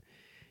 And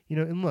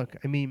and look,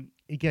 I mean,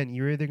 again,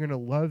 you're gonna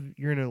love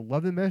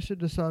the message of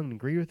the song and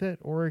agree with it,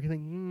 or you can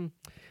think,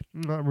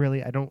 not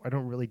really. I don't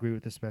really agree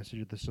with this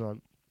message of the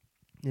song.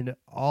 And it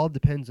all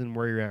depends on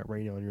where you're at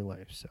right now in your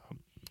life.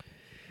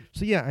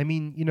 So yeah, I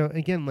mean,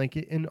 again, like,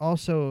 and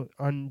also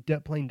on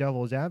playing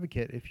devil's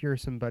advocate, if you're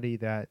somebody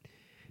that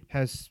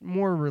has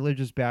more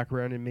religious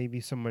background, and maybe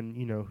someone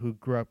who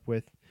grew up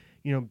with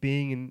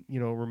being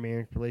in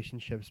romantic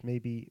relationships,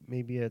 maybe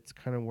it's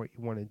kind of what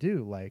you want to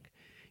do. Like,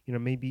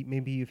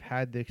 maybe you've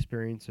had the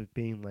experience of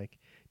being, like,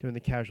 doing the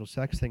casual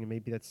sex thing, and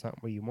maybe that's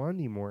not what you want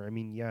anymore. I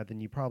mean, yeah,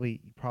 then you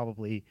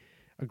probably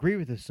agree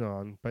with the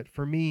song. But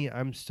for me,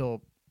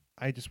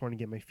 I just want to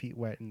get my feet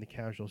wet in the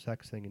casual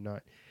sex thing,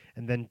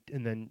 and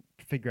then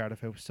figure out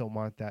if I still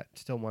want to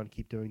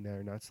keep doing that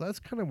or not. So that's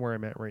kind of where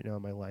I'm at right now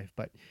in my life.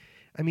 But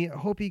I mean, I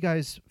hope you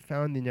guys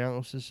found the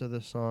analysis of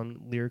the song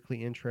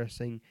lyrically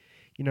interesting.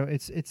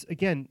 It's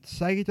again,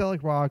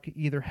 psychedelic rock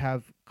either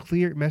have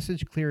clear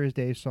as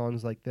day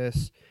songs like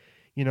this,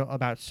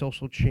 about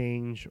social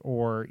change,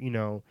 or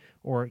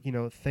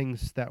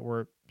things that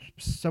were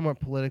somewhat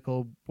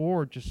political,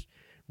 or just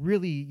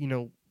really,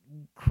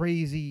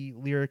 crazy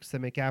lyrics that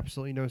make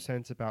absolutely no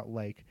sense, about,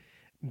 like,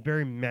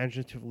 very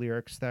imaginative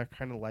lyrics that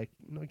kind of, like,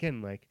 again,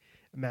 like,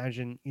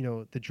 imagine,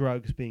 the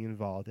drugs being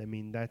involved. I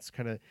mean, that's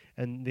kind of,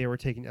 and they were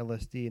taking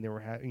LSD, and they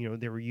were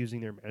they were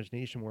using their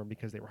imagination more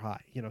because they were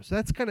high. So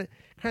that's kind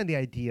of the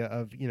idea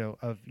of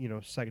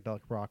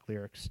psychedelic rock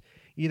lyrics.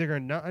 You're either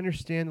going to not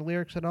understand the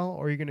lyrics at all,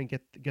 or you're going to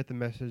get the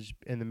message,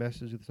 and the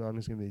message of the song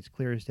is going to be as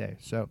clear as day.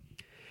 So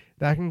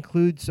that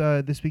concludes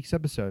this week's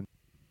episode.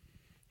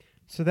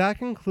 So that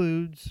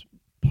concludes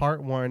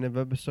part 1 of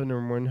episode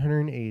number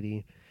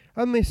 180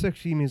 of my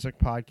 60 Music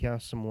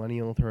Podcast, The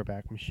Millennial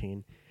Throwback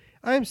Machine.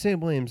 I'm Sam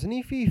Williams, and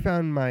if you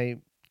found my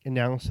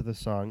analysis of the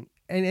song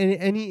in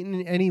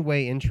any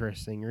way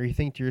interesting, or you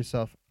think to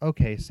yourself,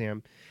 okay,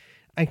 Sam,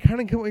 I kind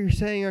of get what you're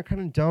saying, I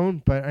kind of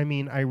don't, but I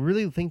mean, I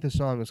really think the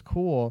song is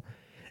cool,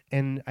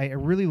 and I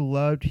really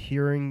loved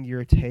hearing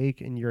your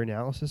take and your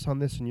analysis on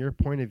this and your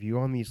point of view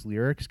on these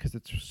lyrics, because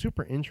it's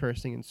super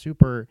interesting and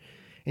super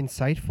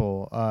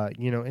insightful.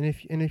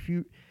 And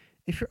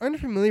if you're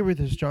unfamiliar with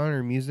this genre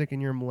of music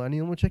and you're a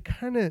millennial, which I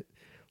kind of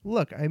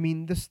look, I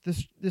mean, this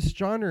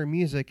genre of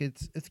music,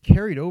 it's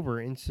carried over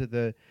into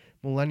the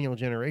millennial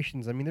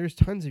generations. I mean, there's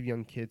tons of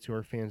young kids who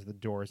are fans of the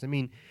Doors. I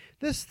mean,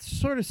 this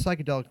sort of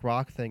psychedelic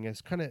rock thing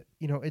is kind of,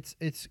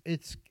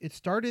 it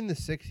started in the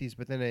 60s,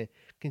 but then it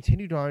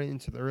continued on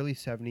into the early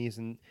 70s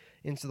and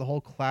into the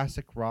whole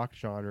classic rock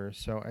genre.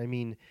 So I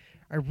mean,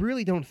 I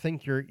really don't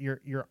think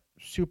you're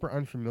super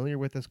unfamiliar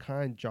with this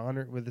kind of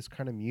genre, with this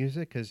kind of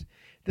music, because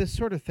this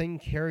sort of thing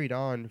carried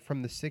on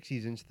from the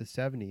 60s into the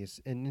 70s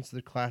and into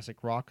the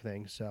classic rock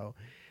thing. So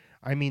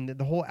I mean,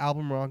 the whole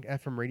album rock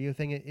FM radio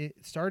thing,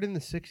 it started in the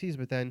 60s,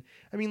 but then,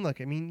 I mean, look,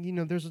 I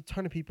mean, there's a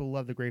ton of people who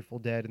love the Grateful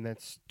Dead, and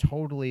that's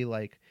totally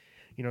like,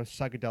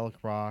 psychedelic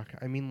rock.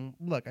 I mean,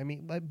 look, I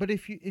mean, but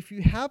if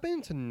you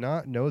happen to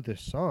not know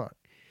this song,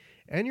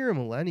 and you're a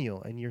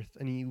millennial, and you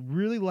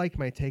really like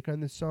my take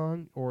on this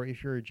song, or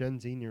if you're a Gen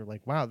Z and you're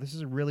like, wow, this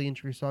is a really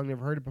interesting song,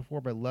 never heard it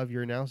before, but I love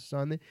your analysis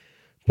on it,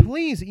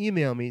 please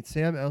email me at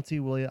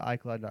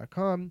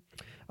samltwillie@icloud.com.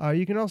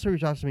 You can also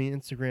reach out to me on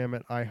Instagram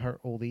at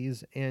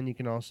iHeartOldies, and you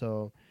can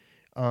also,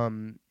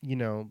 follow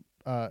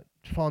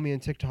me on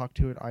TikTok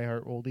too at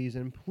iHeartOldies,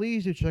 and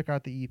please do check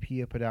out the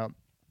EP I put out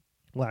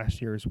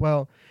last year as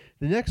well.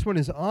 The next one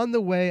is on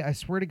the way. I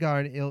swear to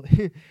God,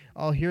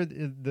 I'll hear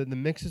the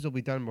mixes will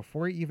be done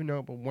before I even know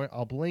it, but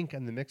I'll blink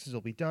and the mixes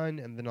will be done,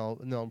 and then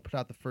I'll put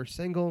out the first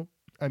single.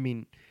 I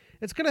mean,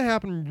 it's gonna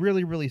happen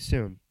really, really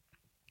soon.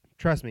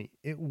 Trust me,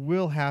 it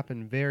will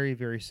happen very,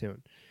 very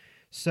soon.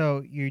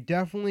 So you're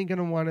definitely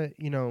gonna want to,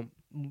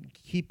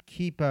 keep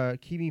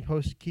me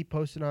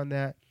posted on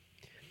that,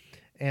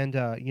 and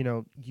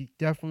you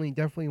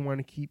definitely want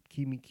to keep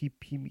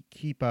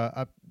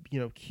up,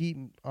 keep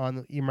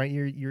on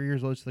your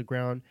ears low to the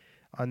ground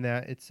on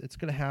that. It's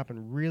gonna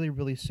happen really,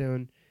 really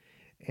soon,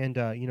 and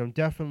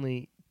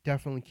definitely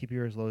keep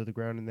your ears low to the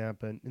ground in that.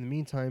 But in the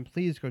meantime,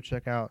 please go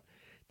check out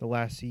the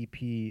last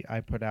EP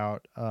I put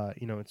out.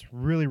 It's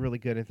really, really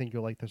good. I think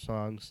you'll like the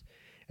songs.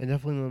 And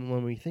definitely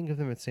when we think of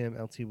them at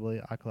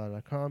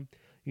samltwillie@icloud.com.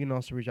 You can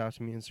also reach out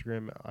to me on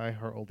Instagram at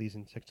iHeartOldies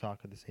and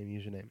TikTok at the same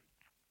username.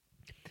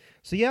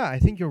 So yeah, I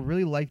think you'll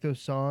really like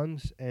those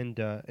songs. And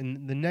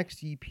in the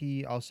next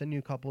EP, I'll send you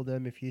a couple of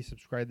them if you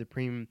subscribe to the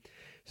premium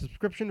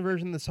subscription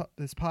version of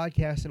this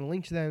podcast. And a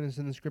link to that is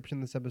in the description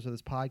of this episode of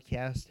this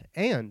podcast.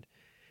 And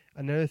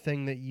another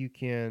thing that you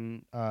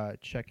can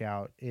check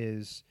out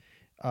is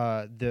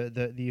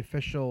the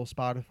official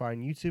Spotify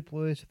and YouTube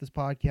playlist of this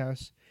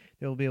podcast.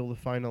 You'll be able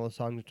to find all the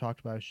songs I've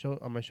talked about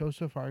on my show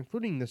so far,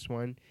 including this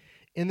one.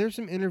 And there's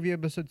some interview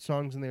episode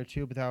songs in there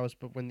too, but that was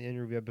when the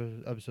interview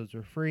episodes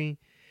were free.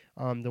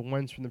 The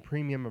ones from the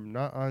premium I'm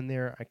not on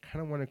there. I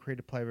kind of want to create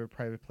a private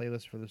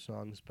playlist for the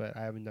songs, but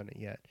I haven't done it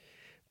yet.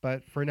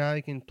 But for now,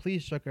 you can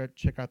please check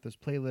out those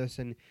playlists.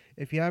 And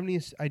if you have any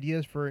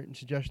ideas for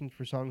suggestions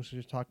for songs to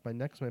just talk about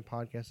next on my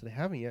podcast that I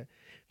haven't yet,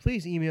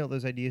 please email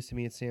those ideas to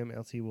me at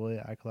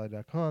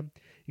samltwillie@icloud.com.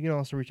 You can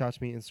also reach out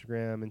to me on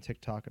Instagram and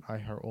TikTok at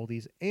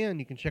iHeartOldies.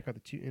 And you can check out the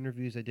 2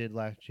 interviews I did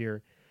last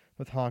year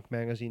with Honk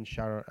Magazine,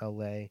 Shout Out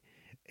LA.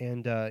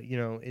 And,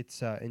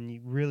 it's, and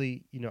you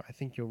really, I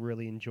think you'll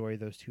really enjoy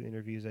those 2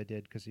 interviews I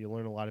did, because you'll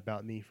learn a lot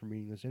about me from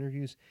reading those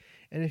interviews.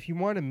 And if you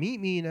want to meet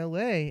me in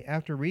LA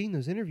after reading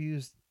those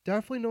interviews,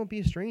 definitely don't be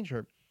a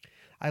stranger.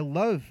 I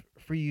love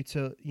for you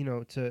to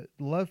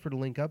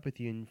link up with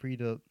you, and for you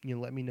to,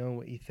 let me know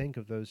what you think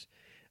of those,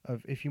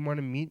 if you want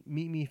to meet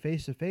me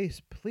face to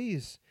face,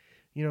 please,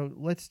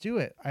 let's do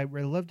it. I'd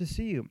love to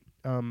see you.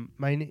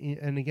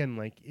 And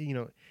again,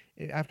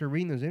 after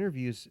reading those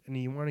interviews and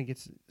you want to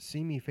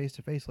see me face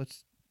to face,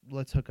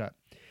 let's hook up.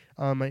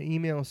 My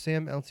email is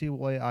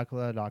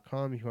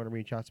samltwillie@icloud.com if you want to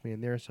reach out to me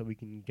in there so we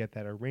can get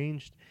that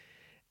arranged.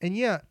 And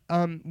yeah,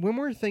 one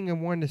more thing I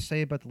wanted to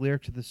say about the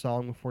lyrics of the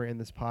song before I end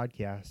this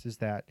podcast is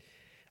that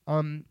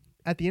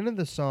at the end of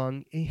the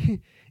song,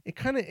 it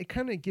kind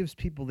of gives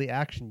people the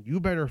action.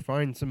 You better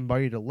find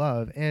somebody to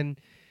love. And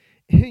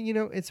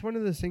it's one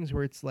of those things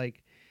where it's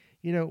like,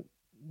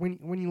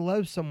 when you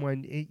love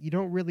someone, you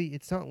don't really,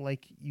 it's not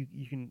like you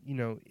can,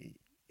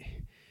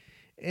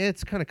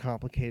 it's kind of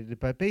complicated,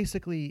 but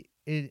basically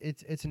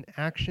it's an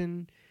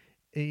action,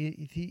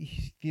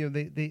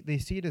 they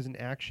see it as an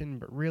action,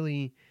 but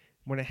really,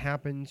 when it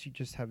happens, you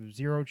just have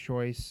zero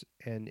choice,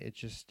 and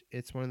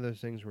it's one of those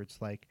things where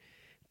it's like,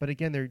 but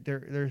again, they're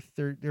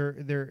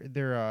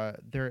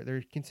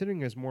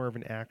considering it as more of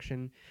an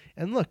action.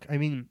 And look, I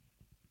mean,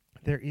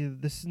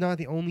 this is not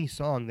the only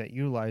song that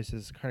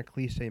utilizes kind of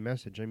cliche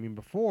message. I mean,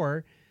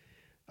 before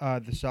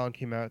the song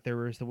came out, there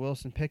was the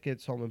Wilson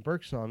Pickett, Solomon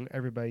Burke song,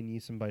 "Everybody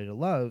Needs Somebody to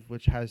Love,"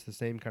 which has the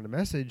same kind of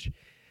message.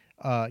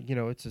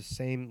 It's the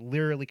same,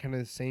 literally kind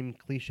of the same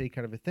cliche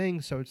kind of a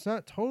thing. So it's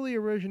not totally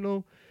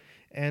original.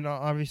 And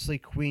obviously,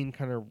 Queen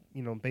kind of,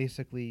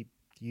 basically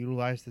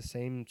utilized the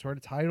same sort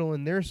of title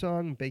in their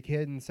song, big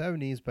hit in the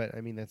 70s. But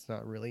I mean, that's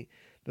not really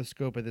the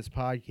scope of this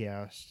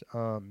podcast.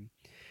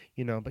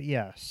 But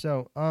yeah.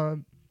 So, I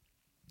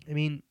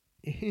mean,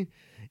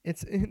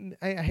 it's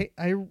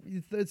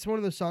it's one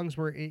of those songs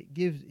where it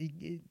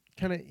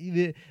kind of,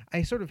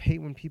 I sort of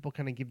hate when people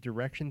kind of give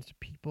directions to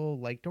people,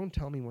 like, don't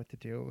tell me what to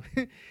do.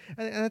 And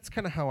that's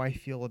kind of how I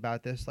feel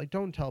about this. Like,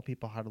 don't tell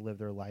people how to live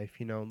their life,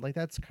 like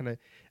that's kind of,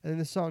 and then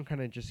the song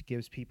kind of just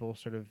gives people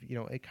sort of,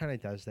 it kind of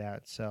does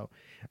that. So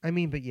I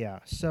mean, but yeah,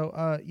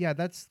 so yeah,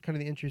 that's kind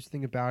of the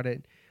interesting about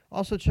it.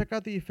 Also, check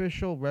out the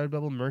official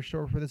Redbubble merch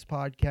store for this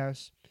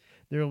podcast.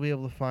 There you'll be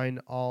able to find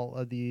all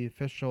of the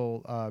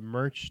official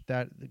merch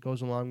that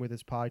goes along with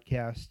this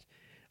podcast.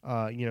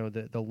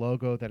 The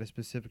logo that is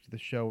specific to the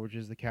show, which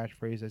is the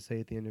catchphrase I say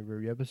at the end of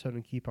every episode,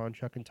 and keep on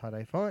chucking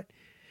tie-dye font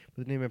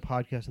with the name of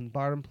my podcast on the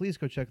bottom. Please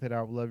go check that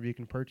out. Wherever you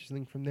can purchase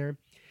anything from there.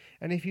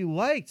 And if you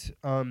liked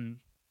the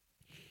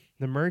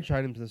merch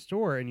items in the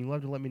store and you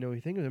love to let me know what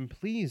you think of them,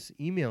 please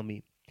email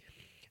me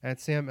at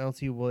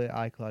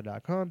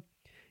samltwooley@icloud.com.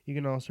 You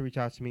can also reach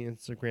out to me on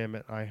Instagram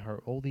at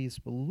iHeartOldies.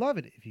 We'll love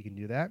it if you can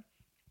do that.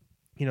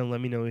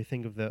 Let me know what you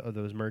think of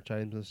those merch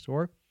items in the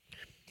store.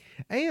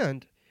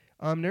 And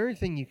another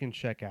thing you can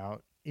check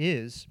out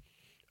is,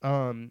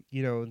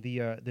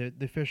 the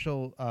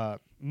official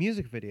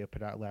music video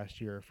put out last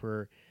year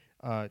for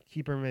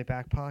 "Keep Her in My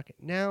Back Pocket."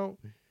 Now,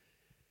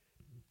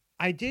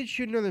 I did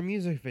shoot another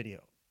music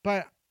video,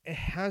 but it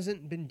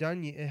hasn't been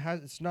done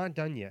yet. It's not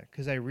done yet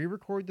because I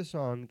re-recorded the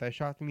song that I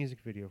shot the music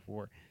video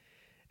for.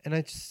 And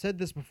I said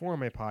this before on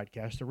my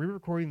podcast, the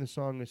re-recording the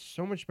song is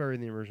so much better than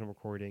the original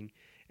recording,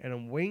 and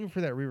I'm waiting for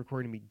that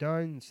re-recording to be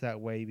done so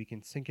that way we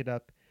can sync it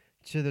up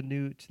to the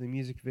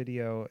music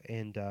video,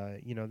 and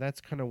that's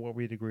kind of what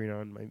we'd agreed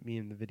on. Me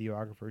and the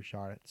videographer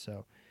shot it,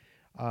 so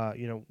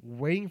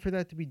waiting for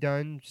that to be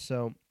done.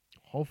 So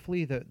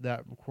hopefully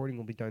that recording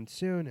will be done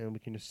soon, and we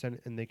can just send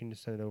it, and they can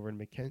just send it over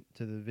to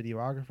the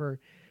videographer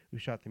who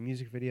shot the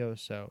music video.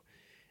 So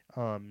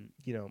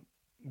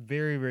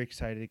very, very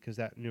excited because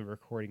that new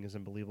recording is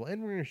unbelievable,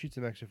 and we're gonna shoot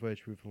some extra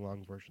footage for the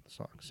long version of the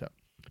song. So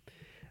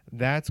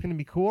that's gonna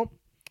be cool,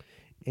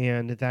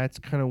 and that's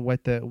kind of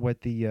what's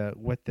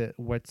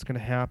gonna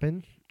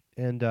happen.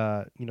 And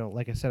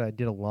like I said, I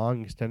did a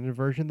long extended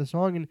version of the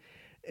song, and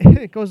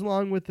it goes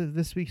along with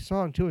this week's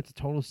song too. It's a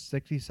total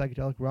 60s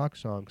psychedelic rock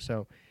song.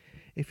 So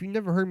if you've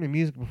never heard my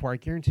music before, I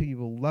guarantee you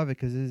will love it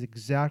because it is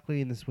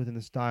exactly within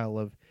the style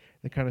of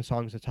the kind of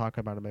songs I talk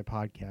about in my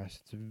podcast.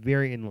 It's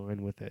very in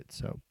line with it.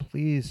 So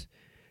please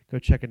go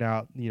check it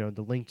out. The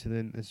link to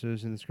this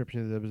is in the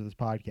description of this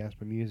podcast,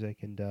 my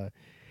music. And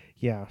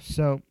yeah,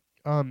 so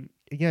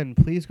again,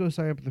 please go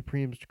sign up for the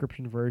premium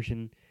subscription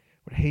version.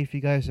 Would hate if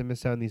you guys have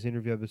missed out on these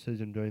interview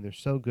episodes I'm doing. They're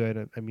so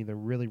good. I mean, they're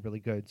really, really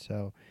good.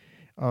 So,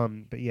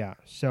 but yeah,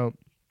 so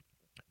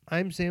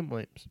I'm Sam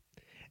Williams.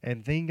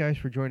 And thank you guys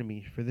for joining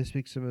me for this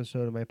week's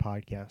episode of my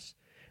podcast,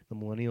 The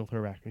Millennial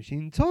Throwback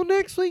Machine. Until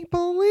next week,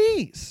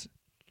 please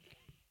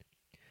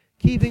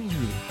keep things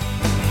moving.